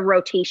the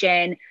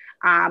rotation,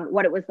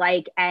 what it was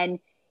like. And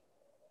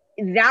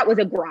that was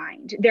a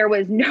grind.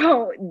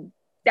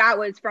 That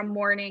was from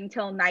morning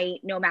till night,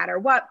 no matter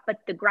what,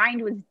 but the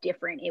grind was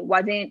different. It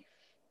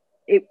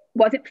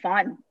wasn't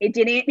fun. It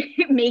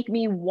didn't make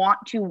me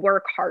want to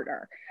work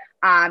harder.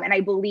 And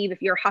I believe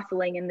if you're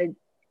hustling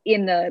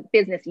in the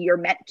business you're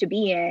meant to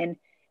be in,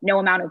 no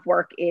amount of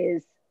work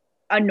is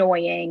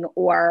annoying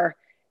or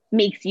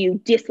makes you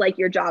dislike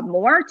your job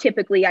more.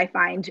 Typically, I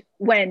find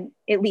when,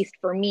 at least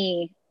for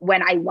me,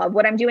 when I love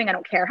what I'm doing, I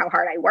don't care how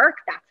hard I work,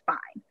 that's fine.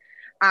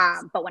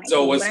 But when I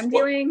hate what I'm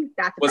doing,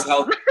 that's a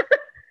problem.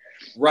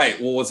 Right.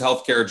 Well, was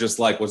healthcare just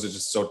like, was it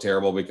just so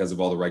terrible because of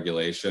all the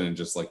regulation and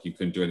just like you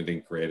couldn't do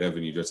anything creative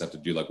and you just have to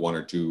do like one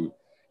or two,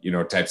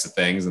 types of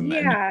things, and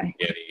then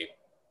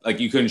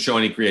you couldn't show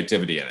any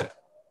creativity in it?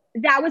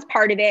 That was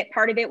part of it.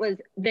 Part of it was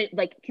the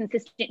like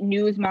consistent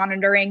news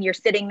monitoring. You're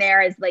sitting there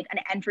as like an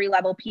entry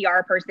level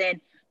PR person,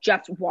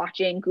 just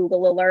watching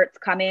Google alerts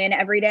come in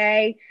every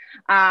day.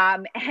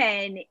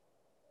 And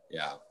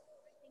yeah,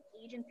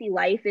 agency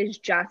life is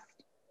just,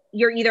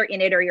 you're either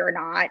in it or you're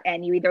not,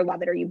 and you either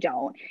love it or you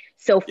don't.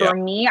 So for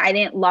me, I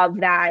didn't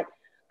love that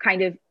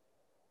kind of,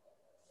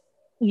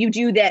 you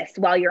do this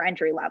while you're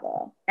entry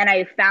level. And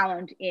I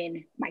found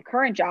in my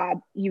current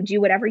job, you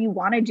do whatever you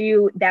want to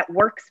do that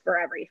works for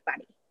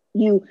everybody.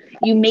 You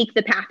make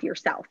the path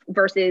yourself,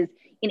 versus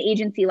in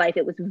agency life,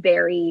 it was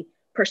very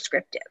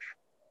prescriptive.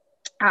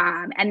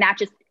 And that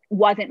just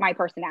wasn't my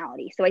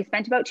personality. So I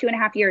spent about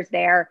 2.5 years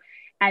there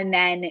and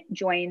then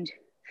joined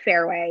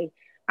Fairway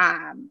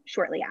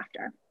shortly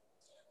after.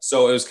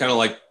 So it was kind of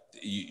like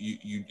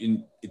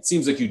it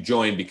seems like you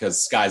joined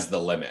because sky's the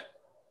limit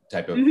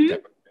type of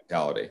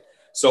mentality.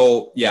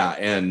 So yeah.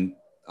 And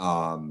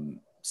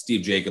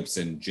Steve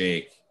Jacobson,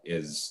 Jake,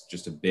 is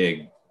just a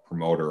big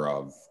promoter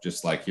of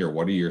just like, here,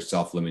 what are your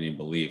self-limiting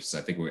beliefs?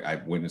 I think I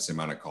witnessed him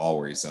on a call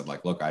where he said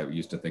like, look, I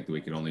used to think that we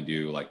could only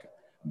do like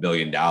 $1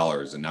 billion,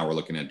 and now we're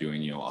looking at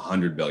doing,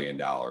 $100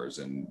 billion,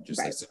 and just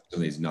like some of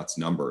these nuts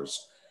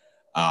numbers.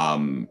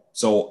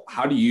 So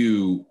how do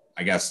you,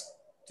 I guess,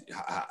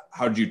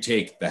 how did you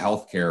take the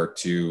healthcare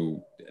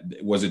to,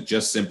 was it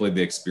just simply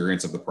the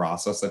experience of the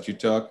process that you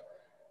took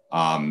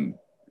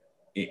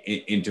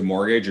into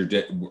mortgage, or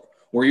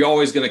were you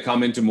always going to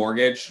come into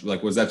mortgage?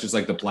 Like, was that just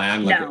like the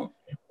plan? Like, no.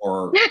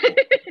 Or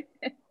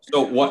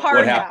so what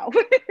happened?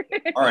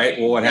 No. All right.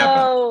 Well, what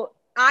happened? So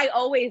I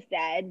always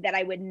said that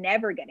I would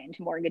never get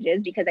into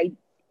mortgages because I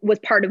was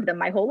part of them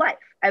my whole life.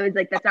 I was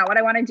like, that's not what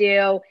I want to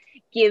do.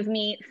 Give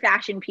me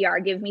fashion PR,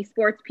 give me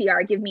sports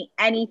PR, give me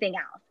anything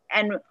else.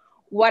 And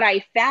what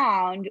I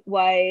found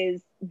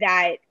was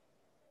that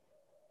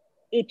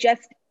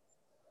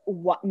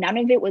none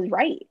of it was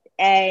right.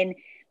 And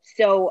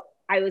so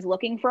I was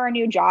looking for a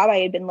new job. I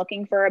had been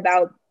looking for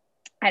about,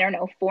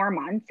 4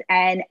 months.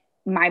 And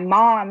my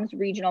mom's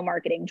regional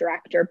marketing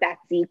director,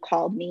 Betsy,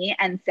 called me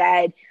and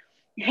said,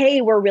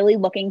 hey, we're really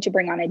looking to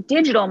bring on a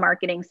digital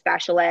marketing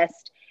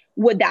specialist.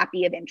 Would that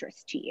be of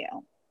interest to you?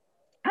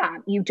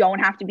 You don't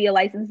have to be a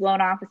licensed loan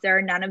officer,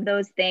 none of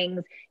those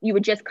things. You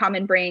would just come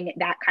and bring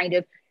that kind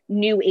of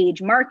new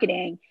age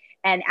marketing.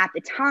 And at the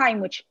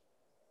time, which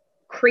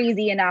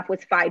crazy enough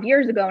was 5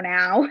 years ago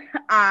now,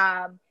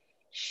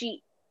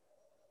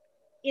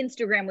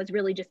 Instagram was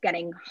really just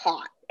getting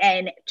hot,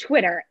 and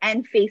Twitter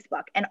and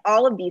Facebook and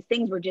all of these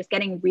things were just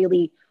getting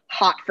really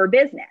hot for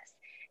business.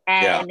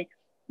 And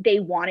they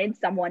wanted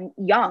someone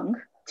young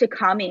to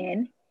come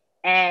in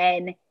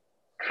and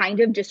kind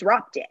of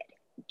disrupt it,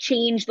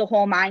 change the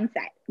whole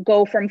mindset,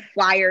 go from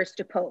flyers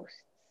to posts.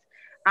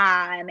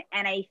 And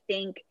I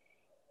think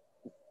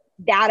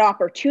that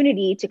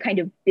opportunity to kind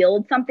of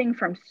build something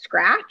from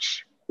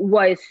scratch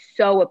was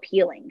so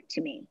appealing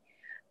to me.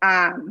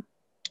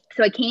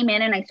 So I came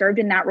in and I served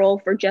in that role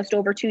for just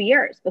over 2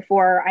 years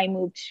before I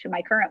moved to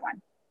my current one.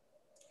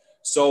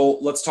 So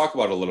let's talk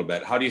about it a little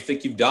bit. How do you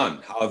think you've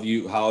done? How have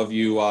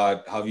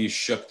you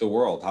shook the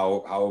world?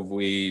 How have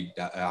we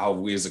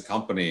as a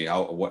company?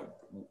 Where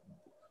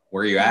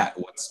are you at?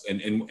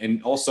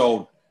 And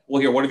also,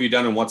 well, here, what have you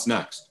done and what's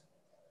next?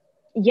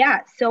 Yeah.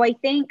 So I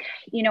think,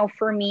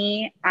 for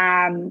me,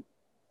 I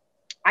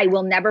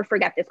will never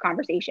forget this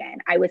conversation.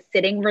 I was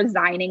sitting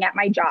resigning at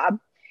my job.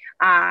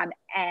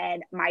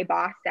 And my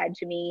boss said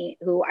to me,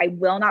 who I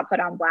will not put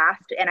on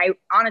blast, and I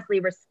honestly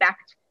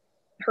respect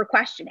her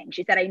questioning.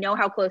 She said, I know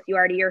how close you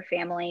are to your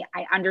family.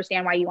 I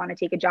understand why you want to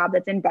take a job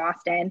that's in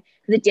Boston,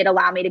 because it did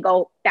allow me to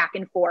go back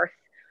and forth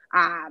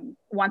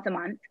once a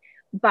month.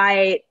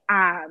 But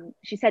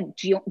she said,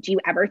 do you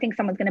ever think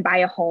someone's going to buy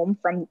a home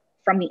from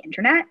the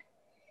internet?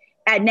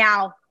 And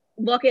now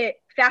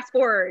fast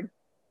forward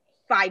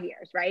 5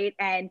 years, right?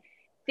 And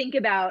think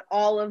about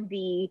all of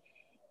the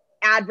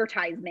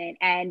advertisement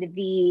and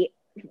the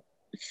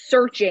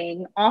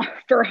searching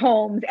for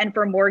homes and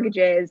for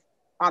mortgages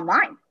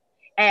online.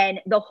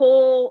 And the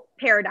whole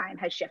paradigm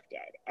has shifted.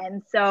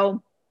 And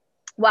so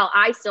while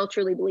I still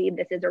truly believe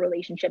this is a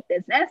relationship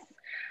business,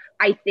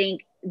 I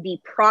think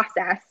the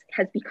process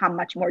has become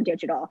much more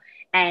digital.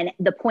 And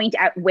the point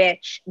at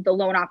which the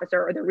loan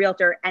officer or the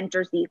realtor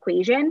enters the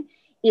equation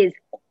is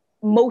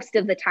most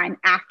of the time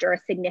after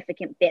a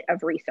significant bit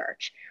of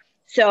research.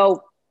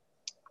 So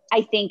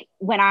I think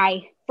when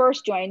I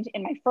first joined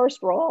in my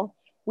first role,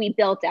 we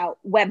built out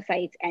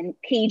websites and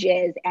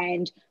pages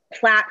and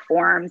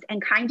platforms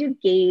and kind of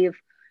gave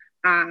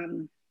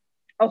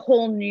a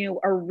whole new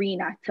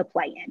arena to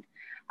play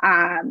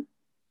in.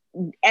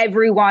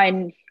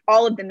 Everyone,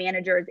 all of the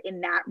managers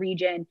in that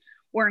region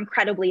were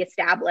incredibly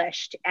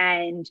established,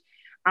 and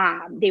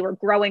they were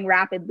growing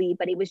rapidly,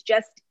 but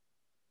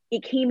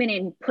it came in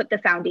and put the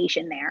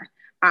foundation there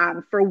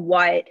for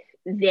what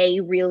they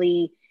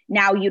really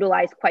now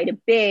utilize quite a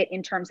bit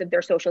in terms of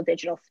their social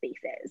digital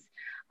spaces,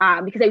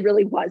 because I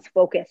really was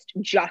focused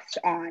just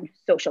on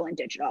social and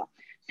digital.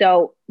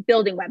 So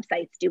building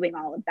websites, doing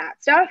all of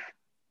that stuff.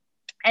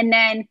 And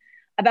then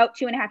about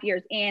 2.5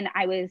 years in,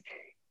 I was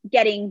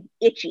getting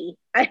itchy.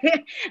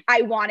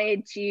 I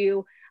wanted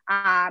to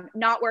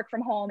not work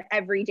from home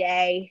every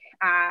day.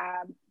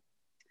 I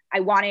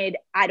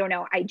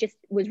just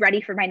was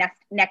ready for my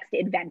next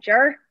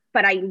adventure,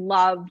 but I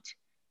loved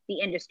the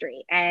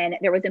industry. And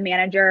there was a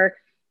manager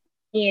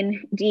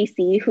in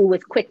DC who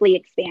was quickly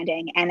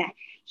expanding, and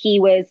he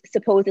was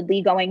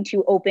supposedly going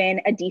to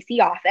open a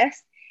DC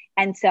office.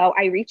 And so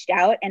I reached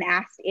out and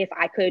asked if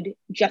I could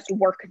just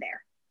work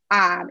there,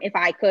 if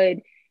I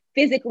could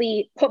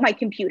physically put my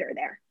computer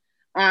there,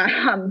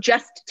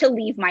 just to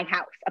leave my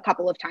house a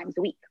couple of times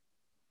a week.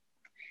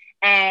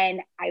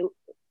 And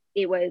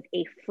it was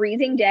a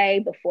freezing day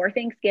before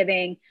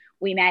Thanksgiving.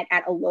 We met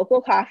at a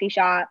local coffee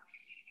shop,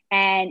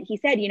 and he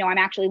said, I'm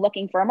actually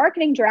looking for a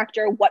marketing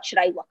director. What should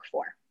I look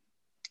for?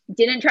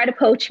 Didn't try to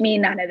poach me,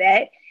 none of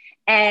it.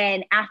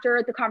 And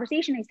after the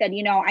conversation, I said,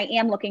 I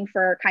am looking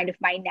for kind of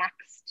my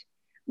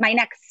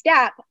next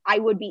step. I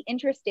would be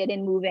interested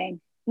in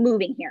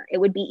moving here. It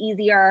would be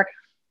easier.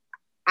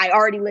 I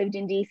already lived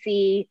in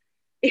DC.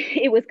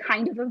 It was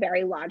kind of a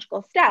very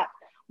logical step.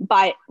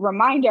 But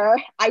reminder,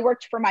 I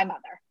worked for my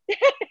mother.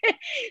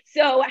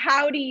 So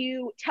how do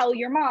you tell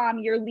your mom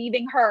you're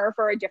leaving her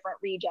for a different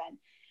region?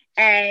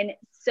 And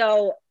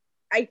so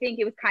I think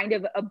it was kind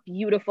of a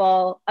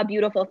beautiful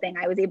thing.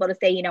 I was able to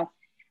say,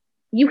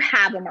 you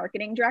have a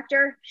marketing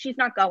director. She's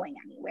not going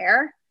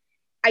anywhere.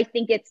 I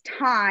think it's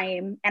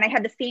time. And I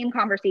had the same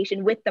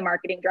conversation with the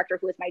marketing director,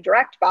 who was my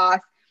direct boss,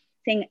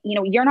 saying,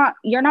 you're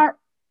not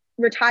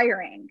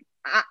retiring.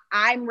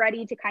 I'm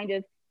ready to kind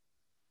of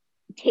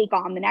take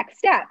on the next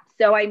step.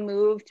 So I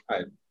moved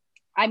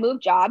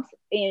jobs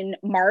in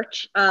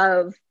March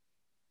of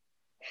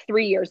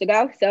 3 years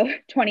ago. So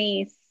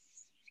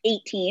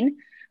 2018,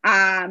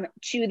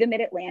 to the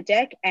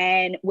Mid-Atlantic,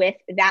 and with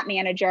that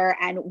manager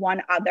and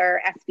one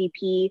other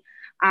SVP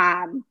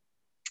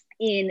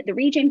in the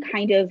region,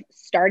 kind of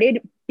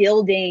started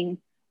building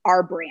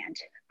our brand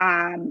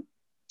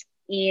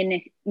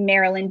in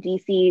Maryland,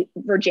 DC,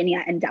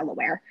 Virginia, and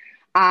Delaware.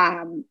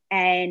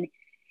 And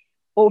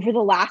over the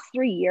last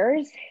 3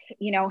 years,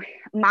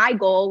 my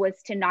goal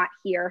was to not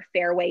hear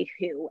Fairway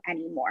Who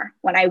anymore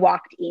when I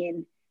walked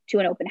in to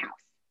an open house.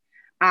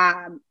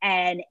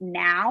 And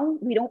now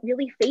we don't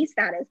really face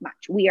that as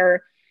much. We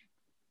are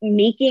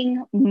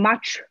making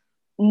much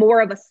more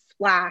of a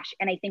splash.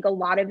 And I think a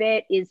lot of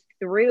it is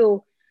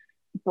through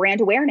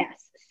brand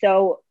awareness.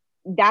 So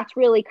that's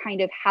really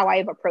kind of how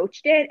I've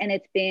approached it. And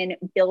it's been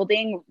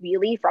building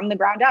really from the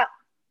ground up.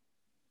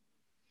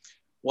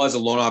 Well, as a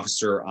loan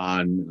officer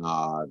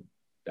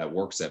that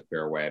works at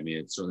Fairway,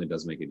 it certainly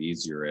does make it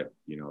easier if,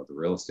 the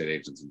real estate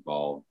agents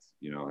involved,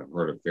 have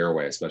heard of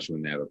Fairway, especially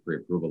when they have a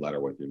pre-approval letter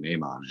with your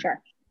name on it. Sure.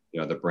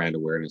 The brand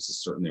awareness is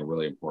certainly a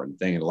really important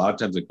thing. And a lot of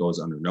times it goes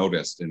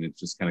undernoticed, and it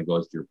just kind of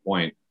goes to your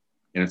point.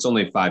 And it's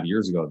only 5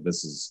 years ago that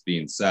this is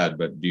being said,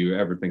 but do you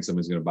ever think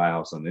somebody's going to buy a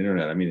house on the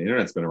internet? The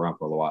internet's been around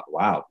for a while.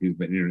 Wow.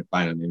 People have been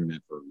buying on the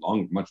internet for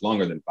much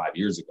longer than 5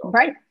 years ago.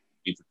 Right.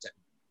 For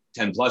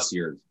 10 plus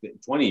years,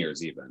 20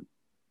 years even,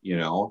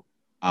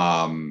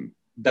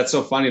 that's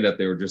so funny that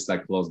they were just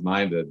that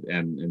closed-minded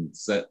and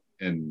set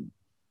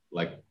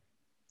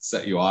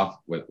you off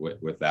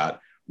with that,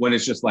 when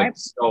it's just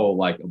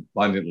so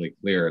abundantly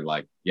clear,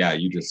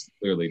 you just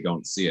clearly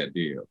don't see it, do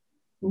you?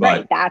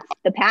 Right. That's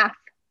the path.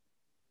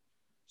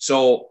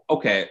 So,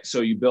 okay.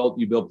 So you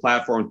build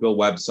platforms, build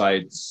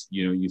websites,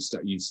 you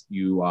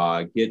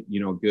get,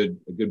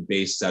 a good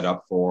base set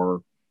up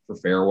for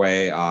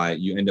Fairway.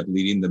 You end up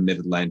leading the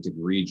Mid-Atlantic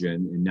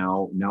region. And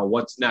now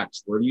what's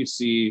next? Where do you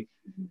see,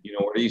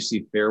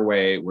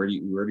 Fairway? Where do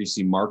you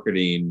see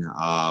marketing?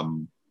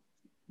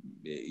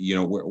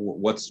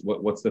 What's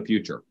the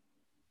future?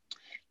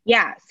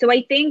 Yeah. So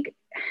I think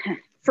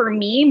for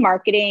me,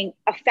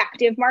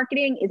 effective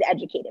marketing is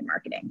educated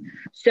marketing.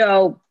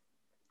 So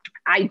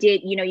I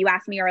did, you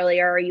asked me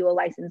earlier, are you a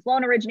licensed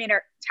loan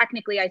originator?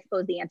 Technically, I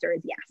suppose the answer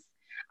is yes.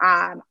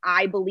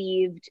 I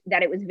believed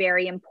that it was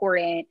very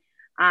important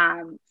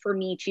for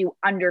me to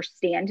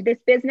understand this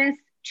business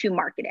to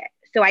market it.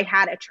 So I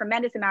had a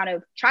tremendous amount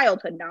of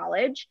childhood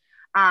knowledge.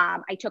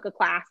 I took a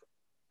class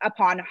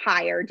upon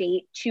hire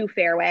date to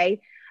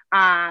Fairway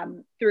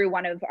through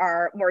one of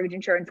our mortgage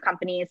insurance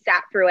companies,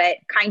 sat through it,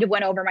 kind of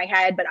went over my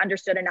head, but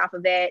understood enough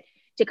of it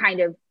to kind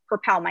of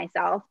propel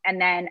myself.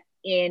 And then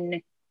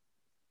in,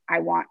 I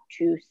want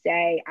to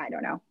say,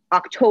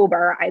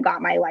 October, I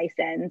got my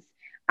license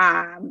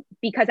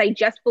because I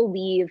just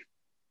believe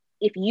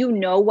if you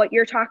know what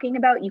you're talking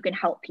about, you can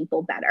help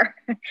people better.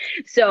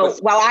 So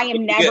while I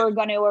am never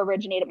going to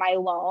originate a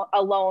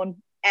loan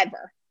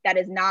ever, that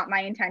is not my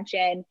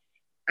intention.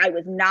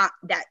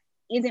 That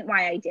isn't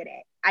why I did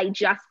it. I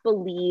just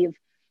believe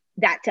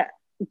that to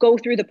go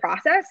through the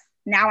process,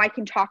 now I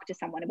can talk to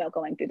someone about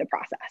going through the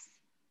process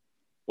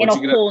in a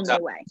whole new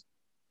way.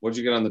 What'd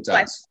you get on the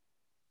test?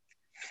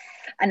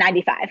 A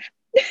 95.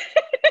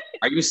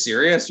 Are you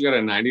serious? You got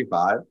a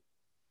 95?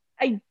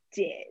 I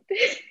did.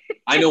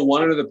 I know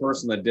one other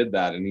person that did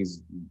that, and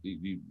he's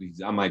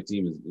on my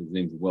team. His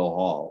name's Will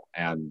Hall,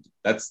 and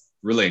that's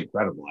really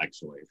incredible,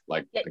 actually.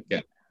 Like, yeah,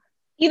 again,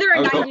 either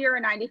a 90 or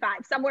a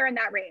 95, somewhere in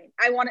that range.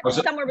 I want it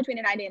somewhere between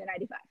a 90 and a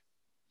 95.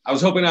 I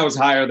was hoping I was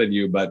higher than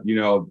you, but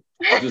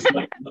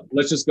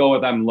let's just go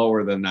with I'm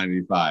lower than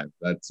 95.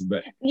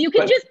 You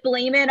can just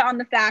blame it on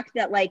the fact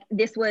that like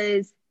this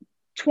was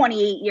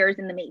 28 years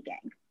in the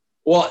making.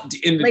 Well,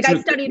 I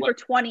studied for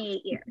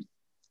 28 years.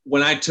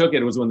 When I took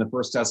it, it was when the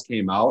first test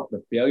came out.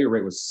 The failure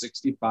rate was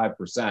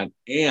 65%,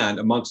 and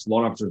amongst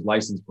loan officers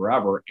licensed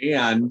forever.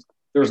 And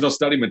there was no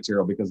study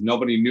material because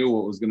nobody knew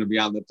what was going to be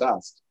on the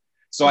test.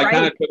 So I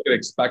kind of took it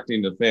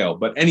expecting to fail.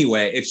 But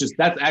anyway, it's just,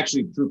 that's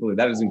actually, truthfully,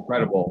 that is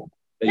incredible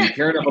that you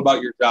care enough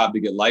about your job to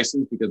get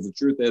licensed, because the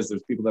truth is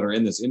there's people that are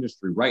in this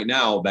industry right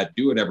now that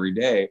do it every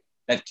day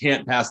that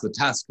can't pass the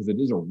test because it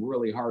is a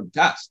really hard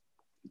test.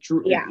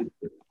 True. Yeah.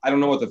 I don't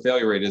know what the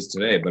failure rate is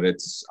today, but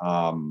it's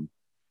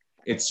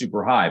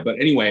super high. But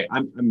anyway,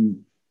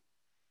 I'm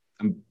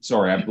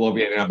sorry, I'm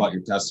bloviating about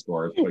your test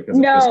scores.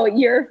 No,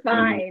 you're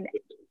fine.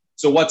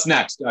 So what's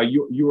next?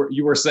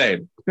 You were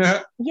saying.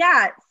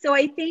 Yeah. So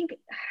I think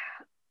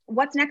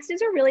what's next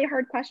is a really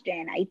hard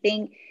question. I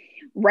think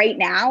right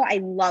now I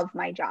love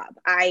my job.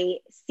 I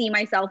see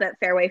myself at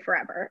Fairway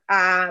forever.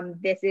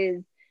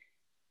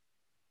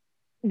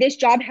 This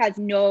job has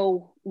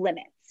no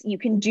limits. You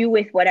can do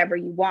with whatever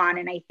you want.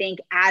 And I think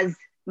as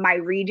my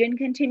region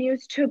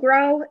continues to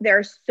grow,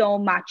 there's so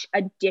much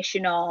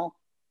additional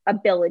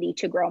ability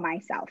to grow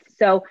myself.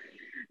 So,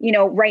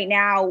 right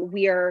now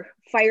we're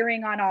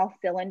firing on all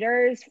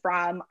cylinders,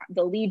 from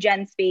the lead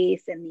gen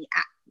space and the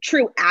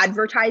true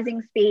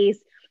advertising space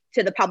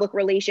to the public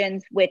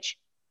relations, which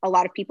a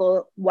lot of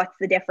people, what's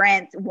the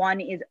difference? One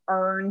is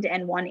earned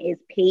and one is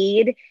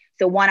paid.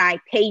 So one, I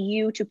pay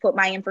you to put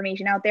my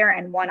information out there,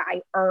 and one,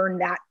 I earn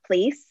that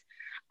place.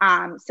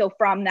 So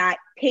from that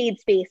paid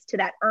space to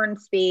that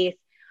earned space,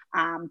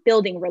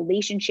 building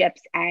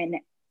relationships and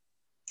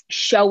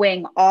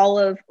showing all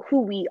of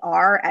who we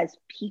are as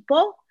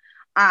people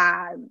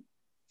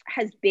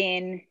has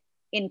been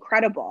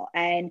incredible.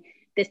 And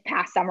this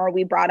past summer,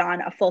 we brought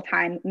on a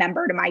full-time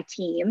member to my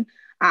team.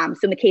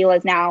 So Michaela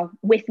is now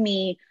with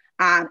me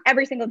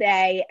every single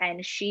day,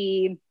 and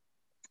she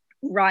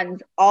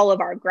runs all of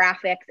our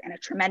graphics and a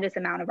tremendous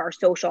amount of our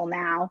social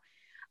now.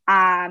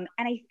 And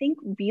I think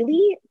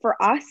really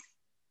for us,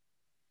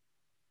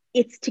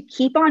 it's to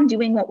keep on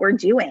doing what we're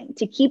doing,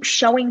 to keep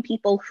showing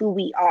people who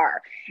we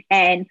are.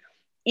 And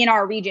in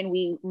our region,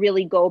 we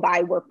really go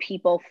by we're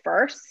people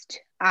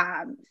first.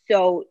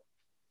 So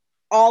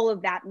all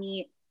of that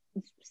means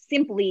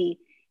simply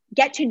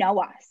get to know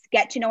us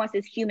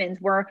as humans.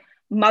 We're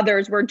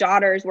mothers, we're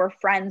daughters, we're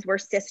friends, we're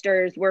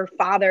sisters, we're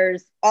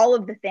fathers, all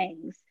of the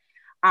things.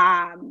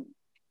 We're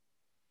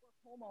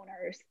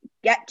homeowners.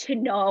 Get to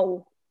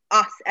know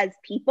us as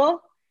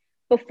people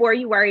before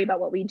you worry about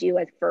what we do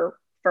as for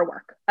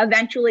work.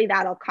 Eventually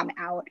that'll come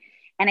out.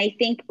 And I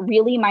think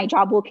really my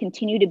job will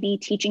continue to be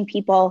teaching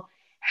people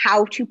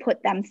how to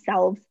put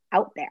themselves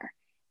out there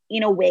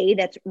in a way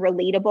that's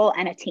relatable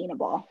and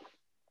attainable.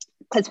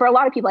 Because for a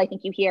lot of people, I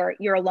think you hear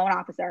you're a loan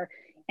officer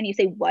and you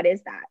say, what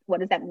is that?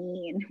 What does that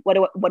mean? What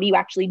do you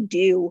actually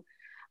do?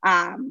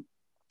 And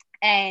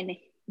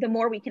the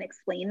more we can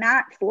explain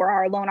that for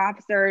our loan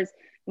officers,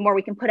 the more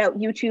we can put out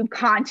YouTube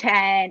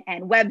content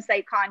and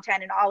website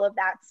content and all of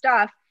that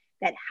stuff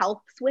that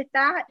helps with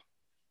that,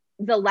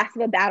 the less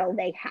of a battle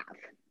they have.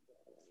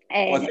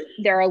 And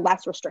there are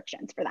less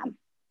restrictions for them.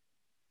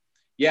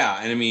 Yeah.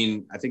 And I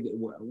mean, I think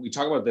we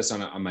talk about this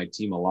on my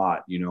team a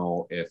lot,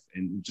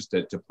 and just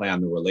to play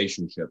on the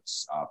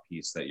relationships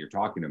piece that you're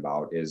talking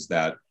about, is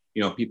that,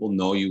 people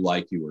know you,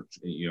 like you, or,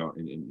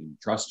 and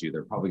trust you,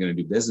 they're probably going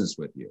to do business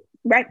with you.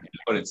 Right.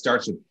 But it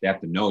starts with, they have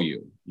to know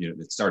you,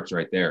 it starts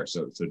right there.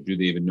 So do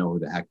they even know who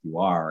the heck you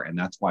are? And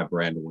that's why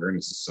brand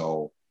awareness is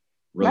so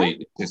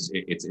really, right.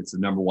 It's the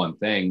number one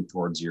thing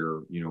towards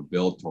your,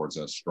 build towards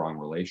a strong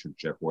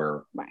relationship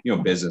where,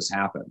 right. Business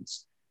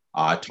happens.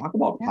 Talk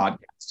about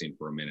podcasting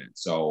for a minute.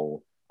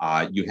 So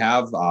you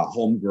have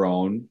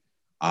Homegrown.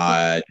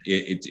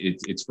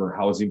 It's for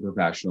housing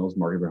professionals,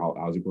 marketing for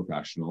housing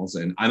professionals,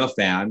 and I'm a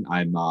fan.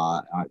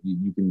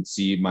 You can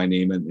see my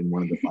name in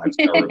one of the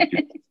 5-star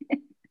reviews.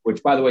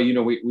 Which, by the way,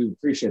 we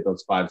appreciate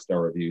those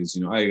 5-star reviews.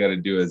 All you got to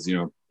do is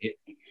you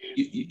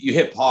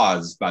hit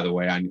pause. By the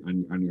way,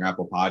 on your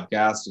Apple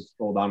Podcast, just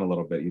scroll down a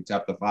little bit. You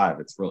tap the 5.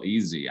 It's real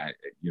easy.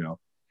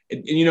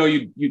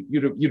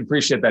 You'd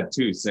appreciate that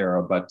too,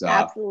 Sarah. But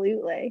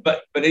absolutely.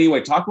 But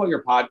anyway, talk about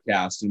your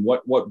podcast and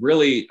what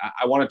really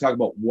I want to talk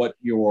about what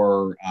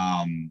your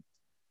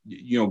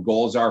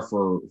goals are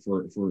for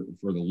the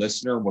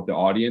listener, what the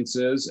audience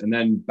is, and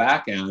then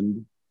back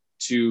end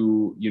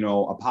to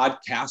a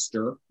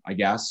podcaster, I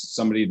guess,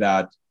 somebody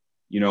that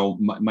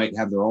might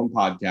have their own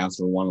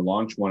podcast or want to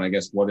launch one, I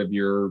guess, what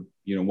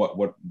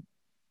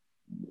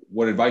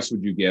advice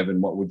would you give,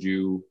 and what would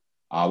you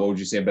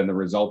say have been the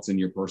results in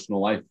your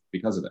personal life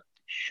because of it?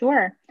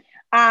 Sure.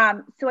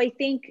 So I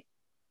think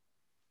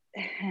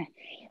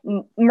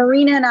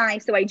Marina and I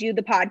do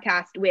the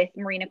podcast with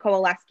Marina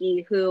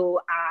Kowaleski, who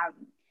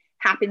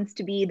happens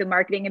to be the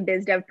marketing and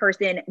biz dev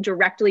person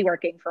directly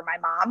working for my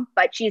mom,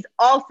 but she's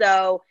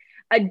also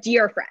a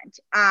dear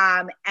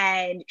friend.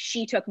 And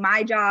she took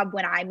my job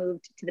when I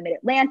moved to the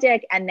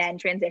Mid-Atlantic and then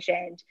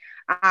transitioned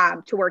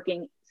to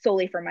working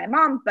solely for my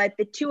mom. But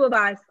the two of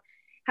us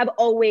have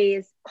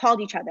always called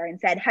each other and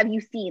said, have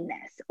you seen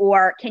this?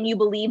 Or can you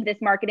believe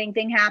this marketing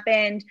thing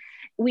happened?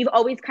 We've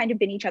always kind of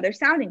been each other's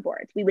sounding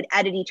boards. We would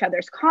edit each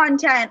other's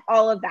content,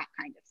 all of that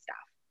kind of stuff.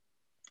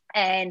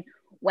 And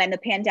when the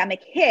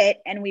pandemic hit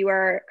and we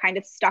were kind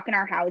of stuck in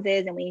our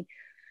houses and we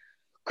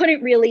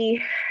couldn't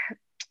really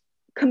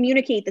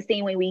communicate the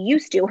same way we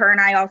used to, her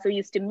and I also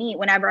used to meet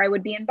whenever I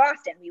would be in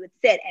Boston. We would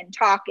sit and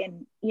talk,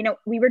 and,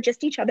 we were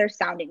just each other's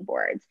sounding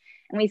boards.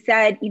 And we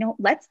said,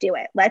 let's do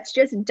it. Let's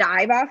just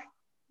dive off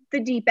the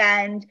deep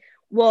end.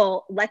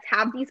 Let's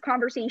have these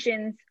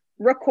conversations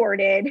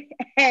recorded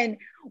and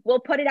we'll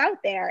put it out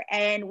there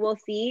and we'll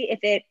see if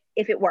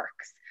it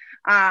works.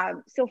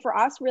 So for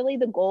us, really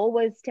the goal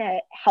was to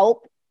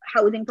help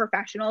housing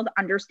professionals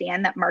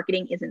understand that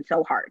marketing isn't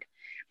so hard,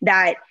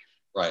 that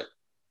right.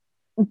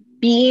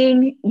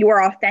 being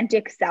your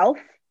authentic self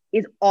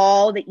is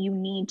all that you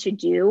need to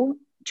do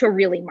to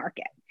really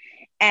market.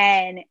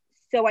 And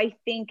so I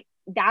think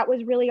that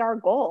was really our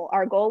goal.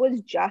 Our goal was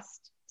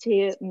just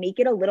to make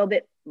it a little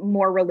bit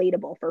more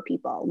relatable for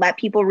people, let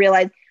people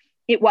realize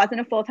it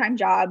wasn't a full-time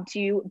job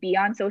to be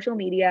on social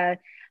media.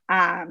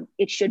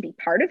 It should be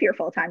part of your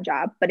full-time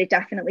job, but it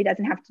definitely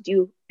doesn't have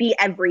to be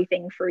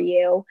everything for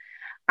you.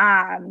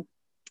 And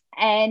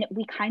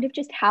we kind of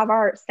just have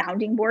our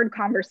sounding board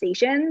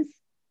conversations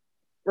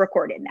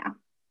recorded now.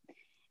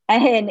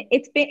 And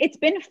it's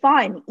been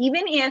fun.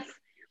 Even if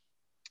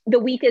the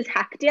week is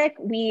hectic,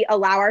 we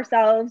allow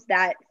ourselves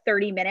that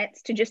 30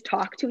 minutes to just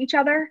talk to each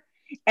other.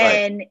 Right.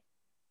 And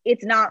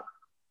it's not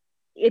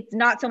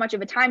so much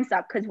of a time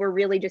suck because we're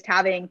really just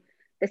having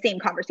the same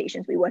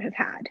conversations we would have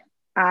had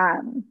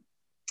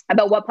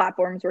about what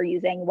platforms we're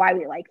using, why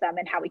we like them,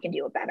 and how we can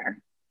do it better.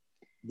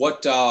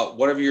 What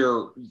have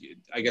your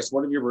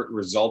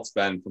results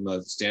been from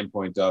the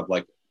standpoint of,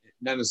 like,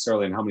 not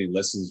necessarily in how many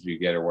listens do you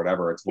get or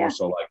whatever, it's more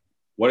so like,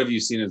 what have you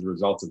seen as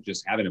results of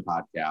just having a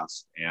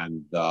podcast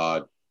and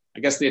I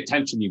guess the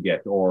attention you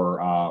get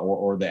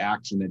or the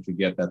action that you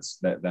get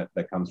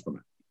that comes from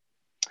it?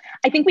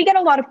 I think we get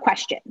a lot of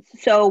questions.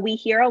 So we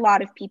hear a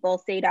lot of people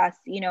say to us,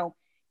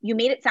 you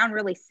made it sound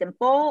really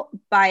simple,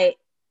 but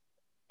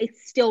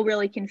it's still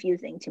really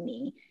confusing to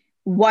me.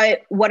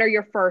 What are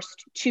your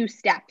first 2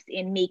 steps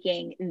in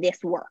making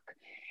this work?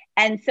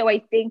 And so I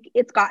think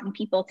it's gotten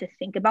people to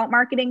think about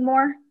marketing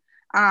more,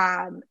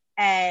 and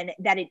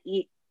that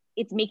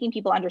it's making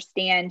people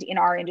understand, in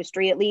our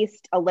industry at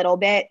least, a little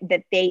bit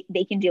that they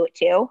can do it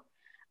too.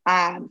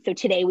 So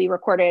today we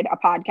recorded a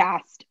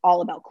podcast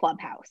all about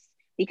Clubhouse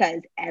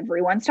because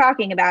everyone's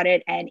talking about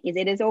it. And is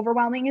it as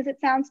overwhelming as it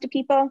sounds to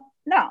people?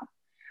 No.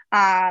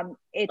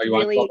 It's are you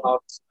really on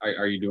Clubhouse?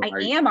 I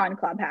am on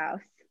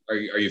Clubhouse. Are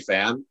you a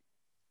fan?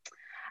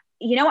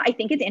 I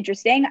think it's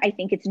interesting. I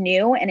think it's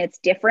new and it's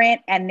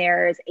different, and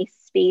there's a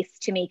space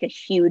to make a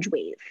huge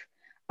wave.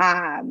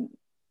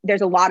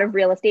 There's a lot of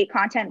real estate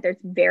content. There's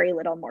very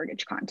little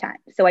mortgage content.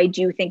 So I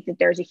do think that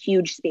there's a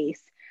huge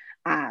space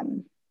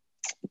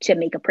to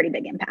make a pretty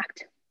big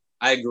impact.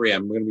 I agree.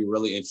 I'm going to be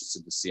really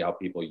interested to see how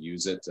people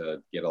use it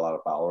to get a lot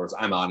of followers.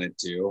 I'm on it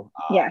too.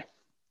 Yeah.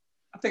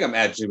 I think I'm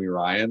at Jimmy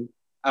Ryan.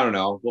 I don't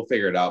know. We'll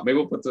figure it out. Maybe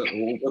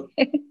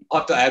I'll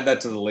have to add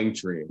that to the link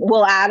tree.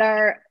 We'll add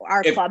our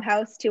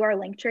Clubhouse to our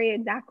link tree.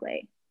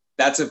 Exactly.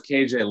 That's if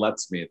KJ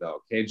lets me,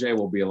 though. KJ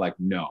will be like,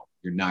 no,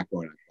 you're not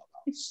going to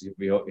Clubhouse.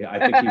 I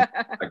think he's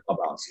like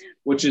Clubhouse,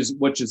 which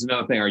is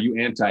another thing. Are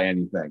you anti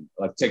anything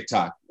like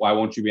TikTok? Why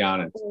won't you be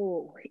on it?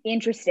 Oh,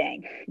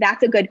 interesting.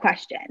 That's a good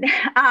question.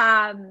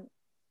 I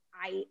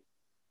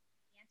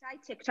anti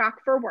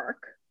TikTok for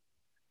work.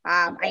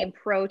 I am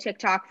pro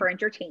TikTok for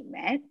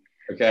entertainment.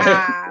 Okay.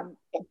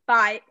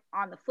 But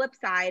on the flip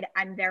side,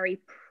 I'm very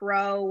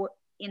pro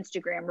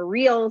Instagram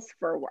Reels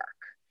for work.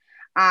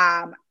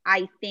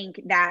 I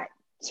think that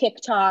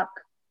TikTok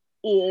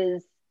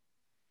is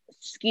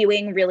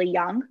skewing really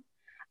young.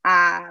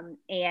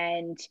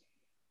 And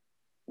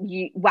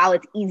while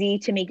it's easier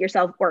to make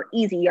yourself go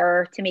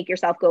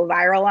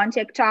viral on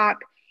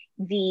TikTok,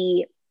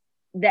 the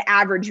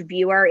average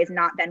viewer is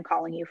not then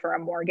calling you for a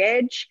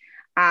mortgage.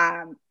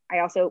 I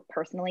also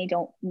personally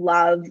don't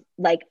love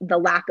the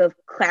lack of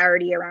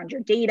clarity around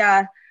your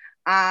data.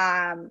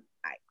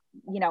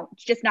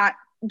 It's just not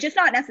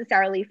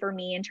necessarily for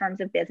me in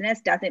terms of business.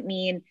 Doesn't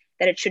mean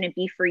that it shouldn't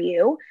be for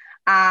you.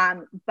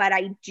 But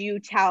I do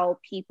tell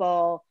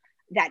people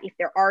that if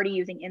they're already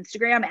using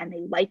Instagram and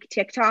they like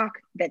TikTok,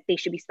 that they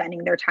should be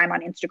spending their time on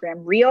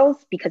Instagram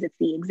Reels because it's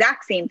the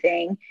exact same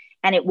thing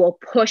and it will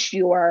push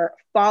your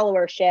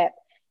followership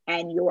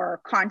and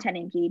your content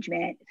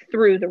engagement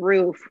through the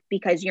roof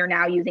because you're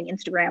now using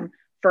Instagram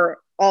for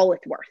all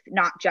it's worth,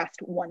 not just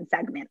one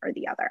segment or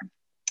the other.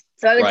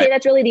 So I would say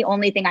that's really the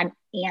only thing I'm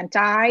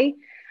anti.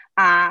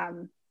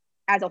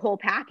 As a whole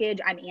package,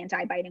 I'm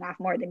anti biting off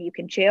more than you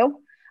can chew.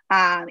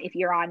 If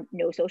you're on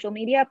no social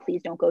media,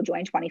 please don't go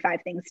join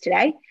 25 things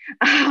today.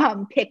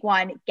 Pick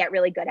one, get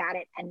really good at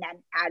it, and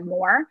then add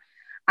more.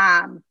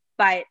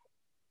 But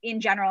in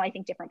general, I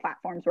think different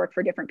platforms work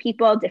for different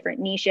people, different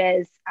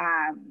niches,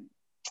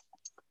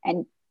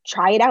 and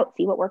try it out,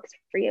 see what works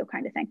for you,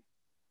 kind of thing.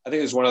 I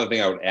think there's one other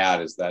thing I would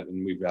add is that,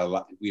 and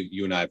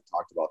you and I have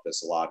talked about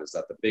this a lot, is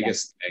that the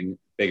biggest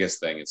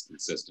thing is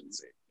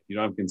consistency. If you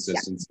don't have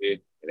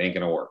consistency, it ain't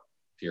going to work,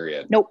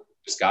 period. Nope.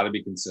 Just got to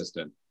be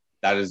consistent.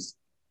 That is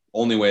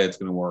only way it's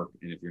going to work.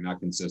 And if you're not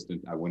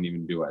consistent, I wouldn't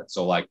even do it.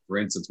 So like, for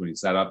instance, when you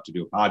set up to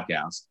do a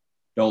podcast,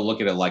 don't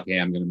look at it like, hey,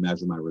 I'm going to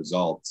measure my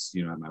results,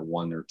 at my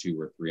 1 or 2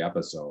 or 3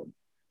 episode.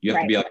 You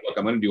have to be like, look,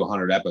 I'm going to do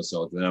 100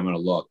 episodes, and then I'm going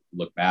to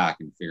look back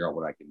and figure out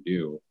what I can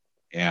do.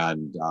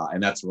 And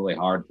that's really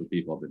hard for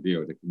people to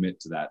do, to commit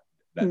to that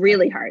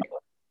really hard.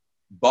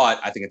 But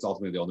I think it's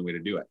ultimately the only way to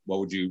do it. What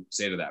would you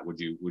say to that?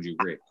 Would you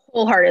agree?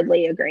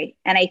 Wholeheartedly agree.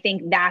 And I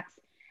think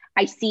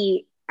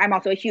I'm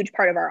also a huge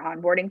part of our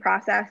onboarding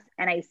process.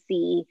 And I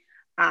see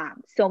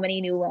so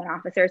many new loan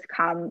officers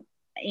come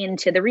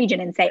into the region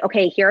and say,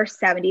 okay, here are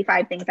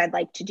 75 things I'd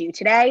like to do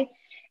today.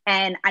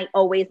 And I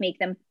always make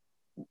them,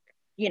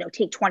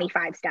 take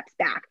 25 steps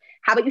back.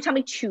 How about you tell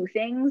me 2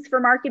 things for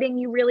marketing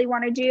you really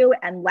want to do,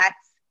 and let's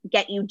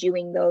get you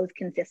doing those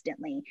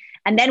consistently.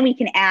 And then we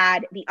can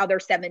add the other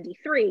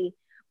 73.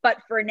 But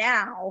for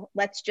now,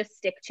 let's just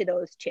stick to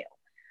those 2.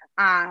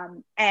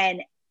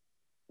 And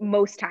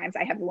most times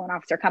I have the loan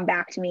officer come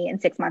back to me in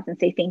 6 months and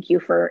say, thank you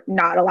for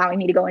not allowing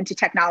me to go into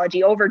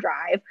technology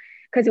overdrive,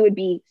 because it would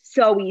be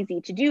so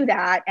easy to do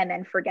that and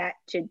then forget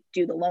to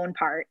do the loan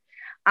part.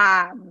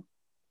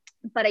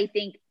 But I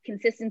think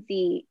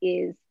consistency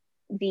is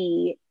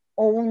the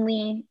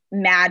only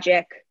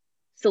magic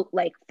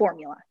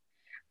formula.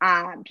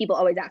 People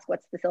always ask,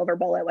 what's the silver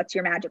bullet? What's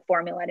your magic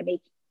formula to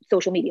make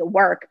social media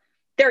work?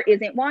 There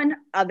isn't one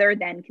other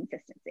than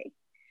consistency.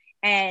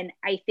 And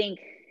I think,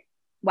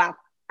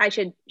 I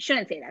shouldn't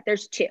say that.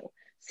 There's 2.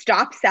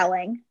 Stop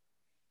selling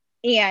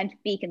and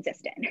be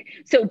consistent.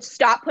 So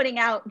stop putting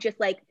out just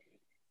like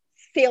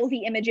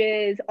salesy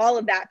images, all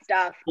of that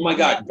stuff. Oh my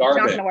God, garbage. It's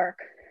not going to work.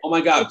 Oh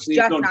my God, it's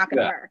just not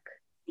going to work.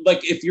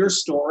 Like if your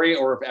story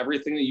or if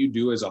everything that you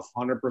do is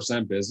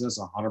 100% business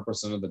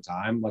 100% of the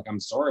time, like, I'm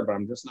sorry, but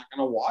I'm just not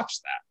going to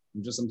watch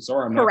that. I'm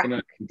sorry, I'm not going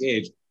to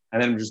engage.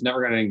 And then I'm just never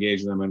going to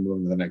engage, and I'm going to move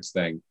on to the next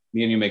thing.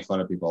 Me and you make fun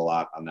of people a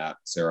lot on that,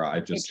 Sarah.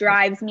 It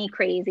drives me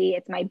crazy.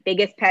 It's my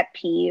biggest pet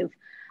peeve.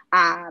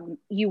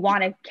 You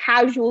want to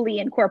casually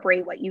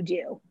incorporate what you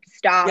do.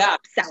 Stop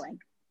selling.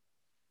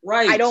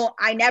 Right.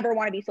 I never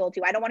want to be sold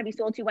to. I don't want to be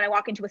sold to when I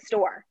walk into a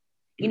store.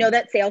 You know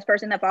that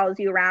salesperson that follows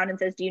you around and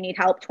says, do you need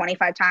help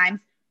 25 times?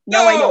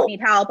 No, I don't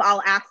need help.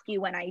 I'll ask you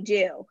when I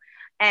do.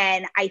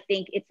 And I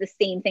think it's the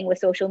same thing with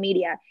social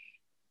media.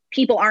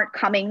 People aren't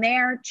coming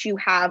there to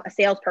have a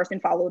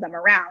salesperson follow them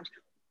around.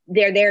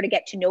 They're there to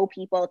get to know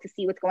people, to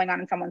see what's going on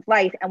in someone's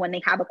life. And when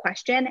they have a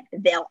question,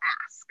 they'll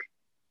ask.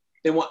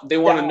 They want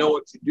to know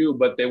what you do,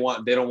 but they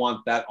don't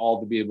want that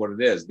all to be what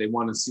it is. They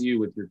want to see you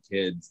with your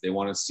kids. They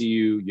want to see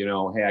you,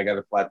 hey, I got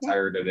a flat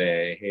tire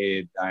today.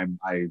 Hey,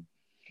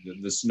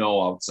 the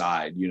snow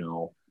outside,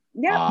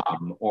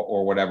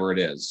 or whatever it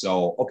is.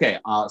 So, okay.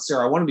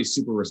 Sarah, I want to be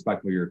super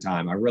respectful of your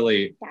time. I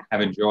really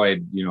have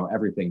enjoyed,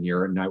 everything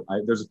here. And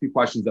there's a few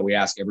questions that we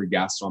ask every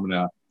guest. So I'm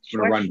going to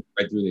run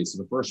right through these.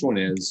 So the first one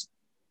is,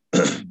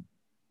 do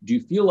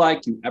you feel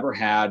like you ever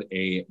had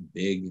a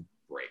big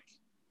break?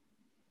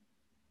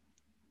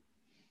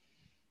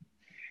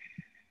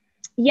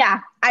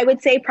 Yeah, I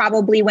would say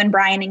probably when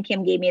Brian and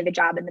Kim gave me the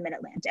job in the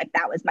Mid-Atlantic.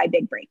 That was my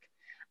big break.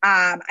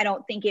 I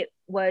don't think it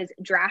was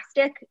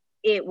drastic.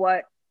 It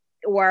was,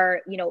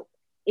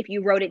 if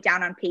you wrote it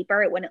down on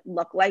paper, it wouldn't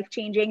look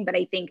life-changing. But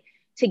I think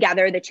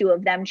together, the 2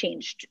 of them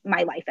changed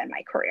my life and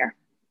my career.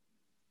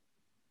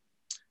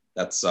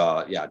 That's,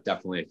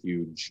 definitely a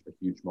huge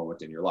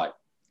moment in your life.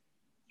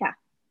 Yeah.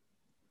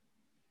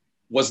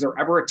 Was there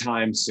ever a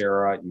time,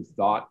 Sarah, you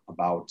thought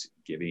about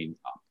giving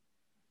up?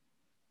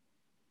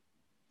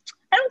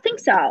 I don't think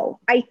so.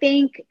 I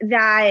think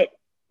that,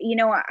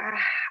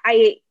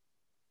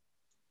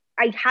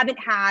 I haven't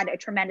had a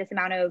tremendous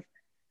amount of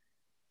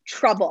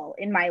trouble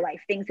in my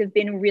life. Things have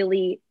been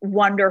really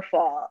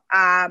wonderful.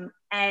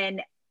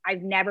 And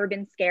I've never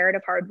been scared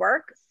of hard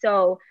work.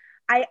 So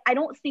I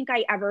don't think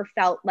I ever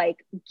felt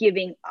like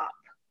giving up.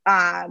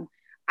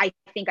 I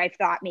think I've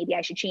thought maybe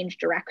I should change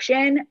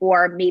direction,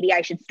 or maybe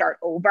I should start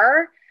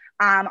over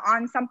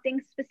on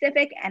something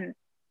specific. And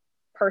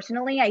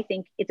personally, I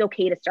think it's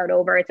okay to start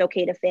over. It's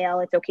okay to fail.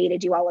 It's okay to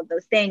do all of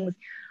those things.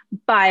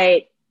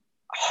 But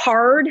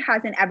hard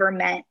hasn't ever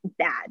meant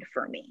bad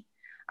for me.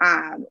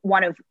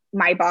 One of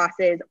my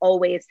bosses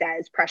always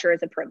says pressure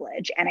is a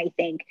privilege. And I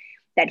think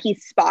that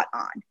he's spot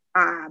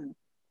on.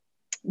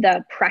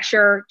 the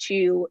pressure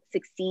to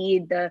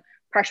succeed, the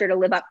pressure to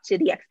live up to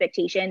the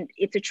expectation,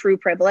 it's a true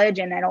privilege.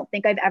 And I don't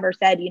think I've ever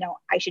said,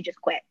 I should just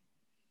quit.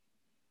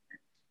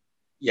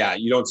 Yeah,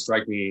 you don't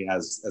strike me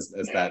as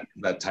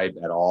that type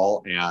at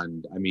all.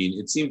 And I mean,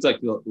 it seems like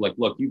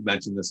look, you've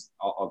mentioned this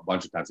a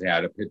bunch of times. Hey, I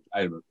had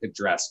a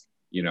picturesque,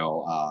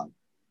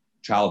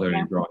 childhood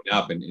and growing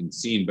up and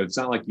seen, but it's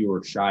not like you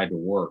were shy to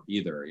work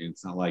either.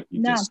 It's not like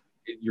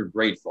you're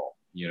grateful,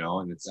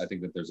 and I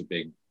think that there's a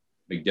big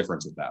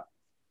difference with that.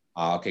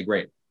 Okay,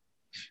 great.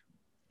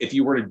 If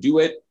you were to do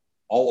it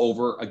all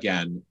over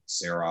again,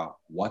 Sarah,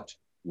 what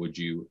would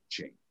you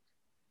change?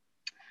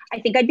 I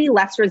think I'd be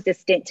less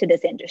resistant to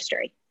this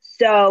industry.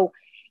 So,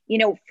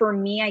 for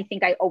me, I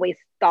think I always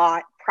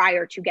thought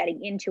prior to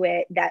getting into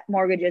it that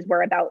mortgages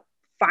were about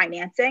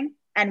financing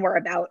and were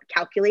about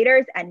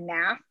calculators and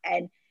math.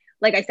 And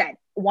like I said,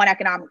 one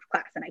economics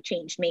class and I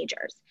changed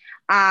majors.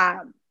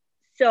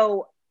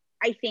 So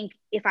I think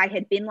if I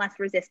had been less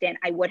resistant,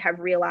 I would have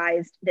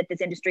realized that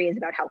this industry is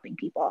about helping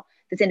people.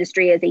 This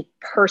industry is a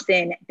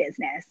person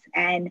business.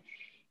 And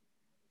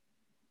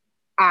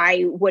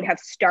I would have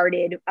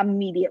started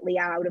immediately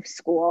out of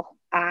school.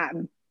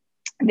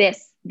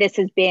 This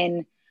has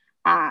been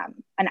an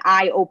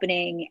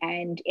eye-opening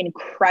and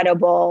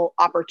incredible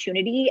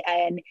opportunity.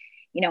 And,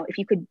 if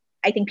you could,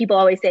 I think people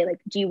always say, like,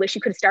 do you wish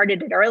you could have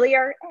started it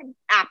earlier? And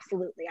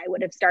absolutely. I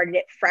would have started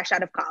it fresh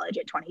out of college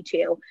at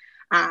 22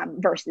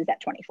 versus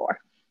at 24.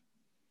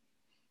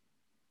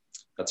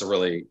 That's a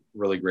really,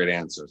 really great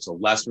answer. So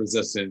less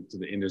resistant to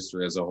the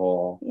industry as a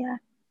whole. Yeah.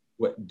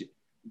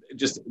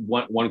 Just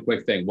one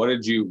quick thing. What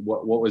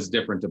was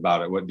different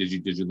about it? What did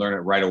you learn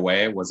it right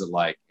away? Was it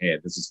like, hey,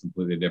 this is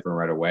completely different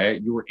right away?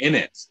 You were in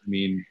it. I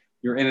mean,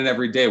 you're in it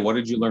every day. What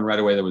did you learn right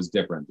away that was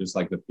different? Just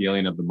like the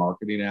feeling of the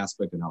marketing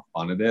aspect and how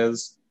fun it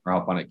is, or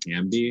how fun it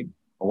can be?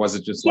 Or was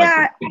it just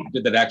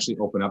did that actually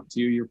open up to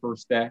you your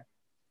first day?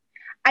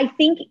 I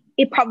think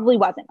it probably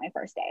wasn't my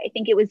first day. I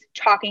think it was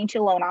talking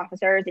to loan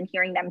officers and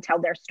hearing them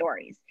tell their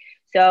stories.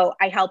 So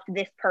I helped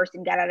this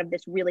person get out of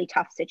this really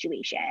tough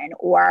situation,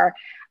 or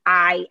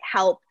I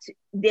helped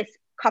this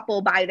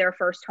couple buy their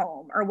first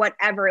home, or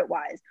whatever it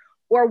was,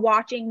 or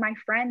watching my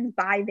friends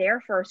buy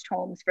their first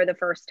homes for the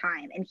first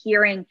time and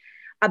hearing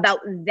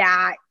about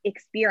that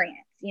experience.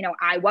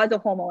 I was a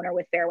homeowner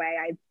with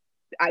Fairway.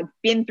 I've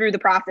been through the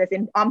process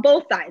on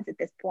both sides at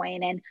this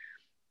point. And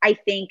I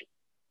think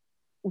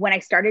when I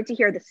started to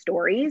hear the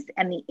stories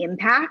and the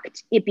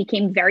impact, it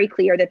became very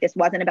clear that this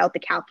wasn't about the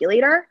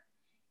calculator,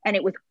 and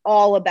it was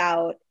all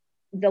about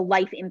the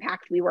life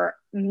impact we were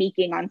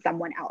making on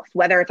someone else,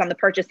 whether it's on the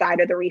purchase side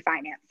or the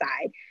refinance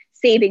side,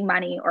 saving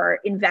money or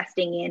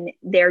investing in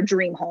their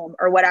dream home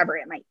or whatever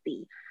it might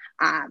be.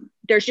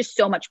 There's just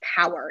so much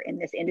power in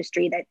this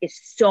industry that is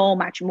so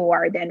much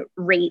more than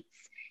rates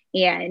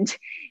and,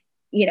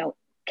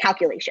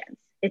 calculations.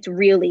 It's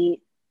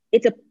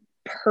a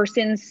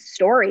person's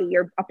story.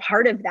 You're a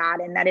part of that.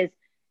 And that is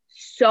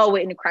so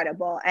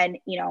incredible. And,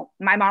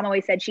 my mom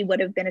always said she would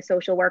have been a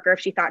social worker if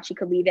she thought she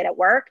could leave it at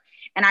work.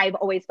 And I've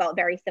always felt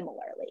very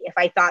similarly. If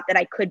I thought that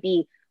I could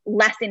be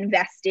less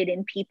invested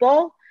in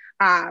people,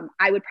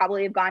 I would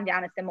probably have gone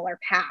down a similar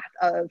path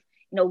of,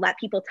 let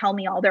people tell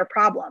me all their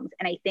problems.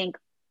 And I think,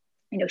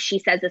 she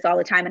says this all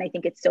the time, and I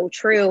think it's so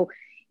true.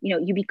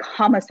 You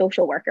become a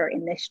social worker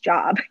in this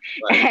job,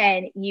 right?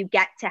 And you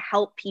get to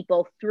help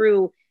people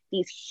through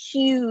these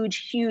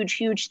huge, huge,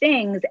 huge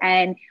things.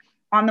 And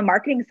on the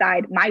marketing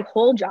side, my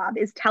whole job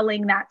is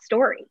telling that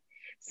story.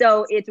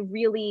 So it's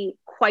really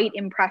quite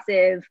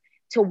impressive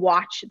to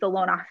watch the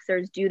loan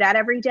officers do that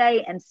every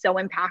day, and so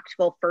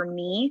impactful for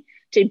me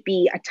to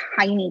be a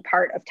tiny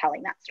part of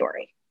telling that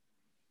story.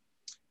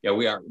 Yeah,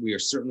 we are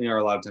certainly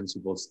a lot of times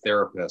people's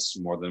therapists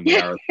more than we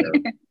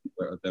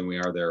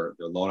are their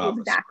loan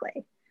officers. Exactly.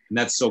 And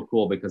that's so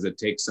cool, because it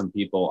takes some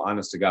people,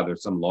 honest to God,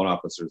 there's some loan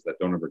officers that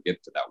don't ever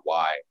get to that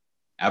why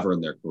ever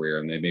in their career,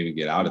 and they maybe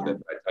get out of it.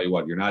 But I tell you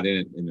what, you're not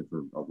in it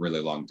for a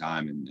really long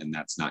time, and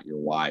that's not your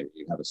why.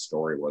 You have a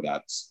story where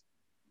that's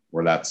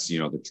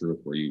the truth,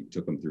 where you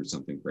took them through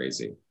something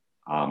crazy.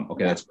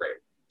 Okay, that's great.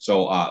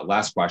 So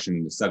last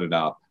question to set it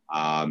up.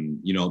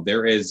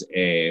 There is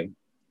a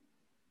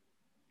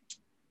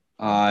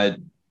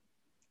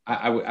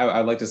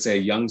I'd like to say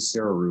a young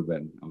Sarah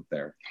Rubin out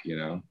there.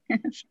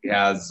 She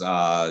has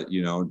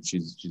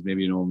she's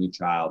maybe an only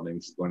child. Maybe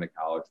she's going to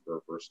college for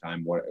her first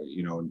time.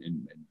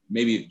 And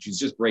maybe she's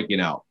just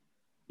breaking out.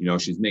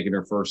 She's making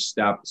her first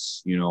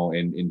steps.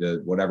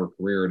 Into whatever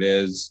career it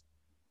is.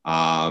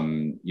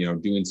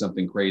 Doing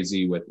something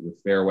crazy with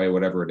Fairway,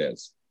 whatever it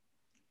is.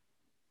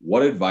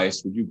 What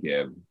advice would you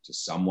give to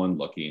someone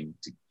looking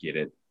to get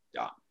it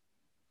done?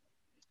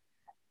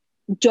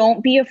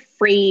 Don't be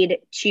afraid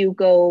to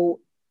go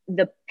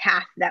the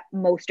path that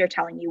most are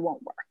telling you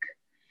won't work.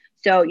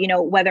 So,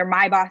 whether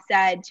my boss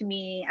said to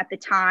me at the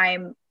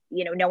time,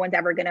 no one's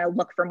ever going to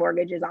look for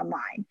mortgages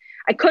online.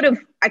 I could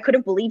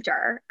have believed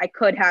her. I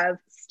could have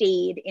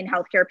stayed in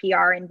healthcare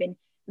PR and been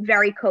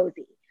very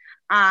cozy.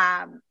 But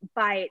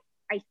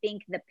I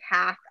think the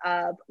path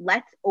of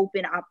let's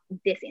open up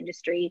this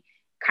industry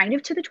kind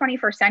of to the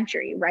 21st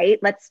century, right?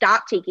 Let's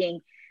stop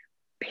taking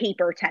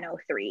paper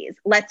 1003s.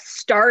 Let's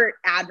start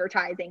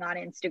advertising on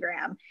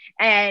Instagram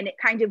and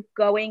kind of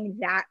going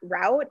that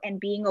route and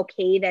being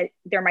okay that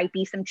there might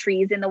be some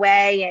trees in the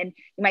way and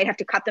you might have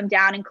to cut them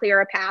down and clear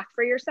a path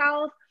for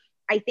yourself.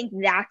 I think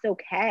that's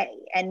okay,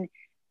 and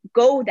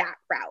go that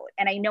route.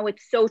 And I know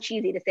it's so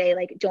cheesy to say,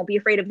 like, don't be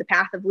afraid of the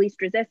path of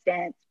least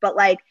resistance, but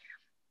like,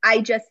 I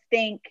just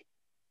think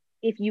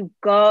if you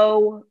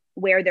go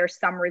where there's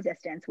some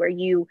resistance, where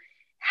you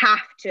have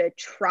to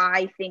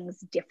try things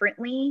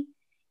differently,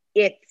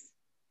 it's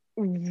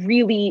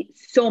really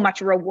so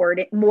much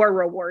more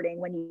rewarding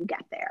when you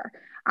get there.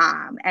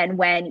 And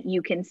when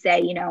you can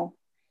say, you know,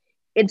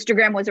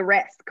 Instagram was a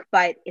risk,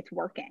 but it's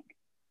working,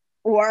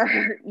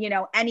 or, you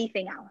know,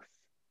 anything else.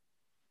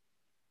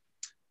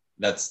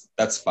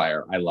 That's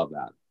fire. I love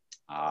that.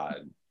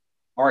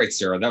 All right,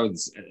 Sarah, that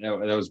was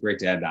great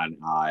to end on.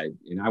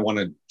 And I want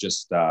to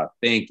just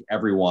thank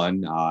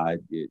everyone.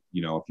 You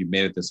know, if you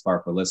made it this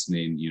far for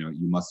listening, you know,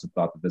 you must have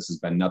thought that this has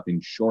been nothing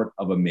short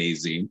of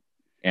amazing.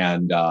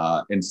 And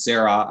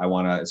Sarah, I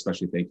want to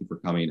especially thank you for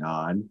coming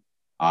on.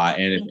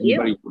 And if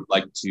anybody would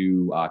like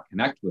to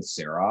connect with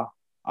Sarah,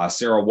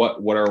 Sarah,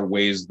 what are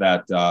ways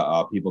that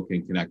people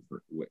can connect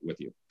with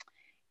you?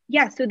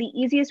 Yeah, so the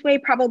easiest way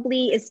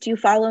probably is to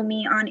follow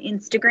me on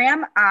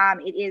Instagram.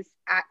 It is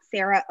at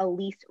Sarah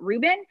Elise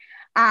Rubin.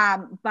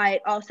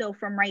 But also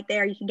from right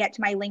there, you can get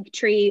to my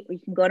Linktree, or you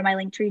can go to my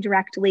Linktree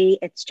directly.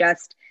 It's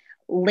just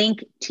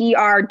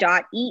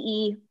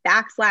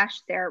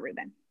linktr.ee/Sarah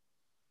Rubin.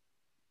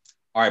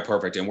 All right,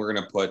 perfect. And we're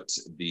going to put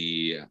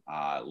the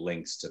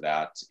links to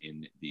that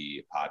in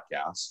the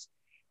podcast.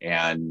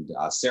 And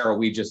Sarah,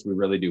 we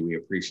really do. We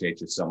appreciate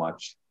you so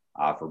much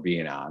for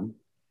being on.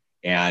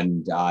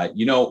 And,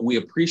 you know, we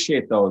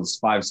appreciate those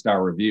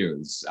 5-star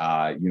reviews,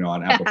 you know,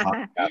 on Apple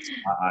Podcasts,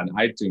 on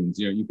iTunes.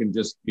 You know, you can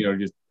just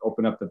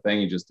open up the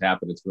thing and just tap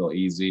it. It's real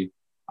easy.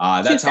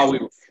 That's how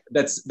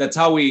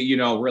we, you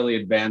know, really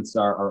advance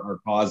our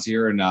cause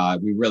here. And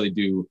we really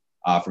do,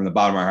 from the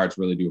bottom of our hearts,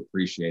 really do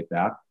appreciate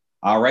that.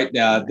 All right.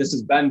 This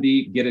has been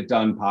the Get It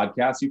Done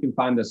podcast. You can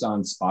find us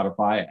on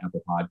Spotify,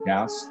 Apple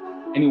Podcasts,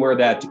 anywhere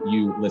that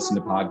you listen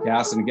to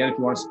podcasts. And again, if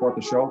you want to support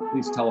the show,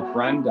 please tell a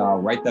friend,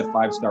 write that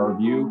 5-star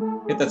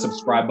review, hit that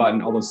subscribe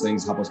button. All those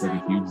things help us make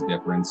a huge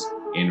difference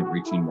in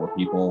reaching more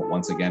people.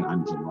 Once again,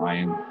 I'm Jim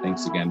Ryan.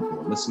 Thanks again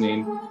for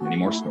listening. Many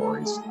more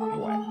stories on the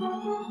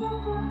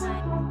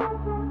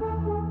way.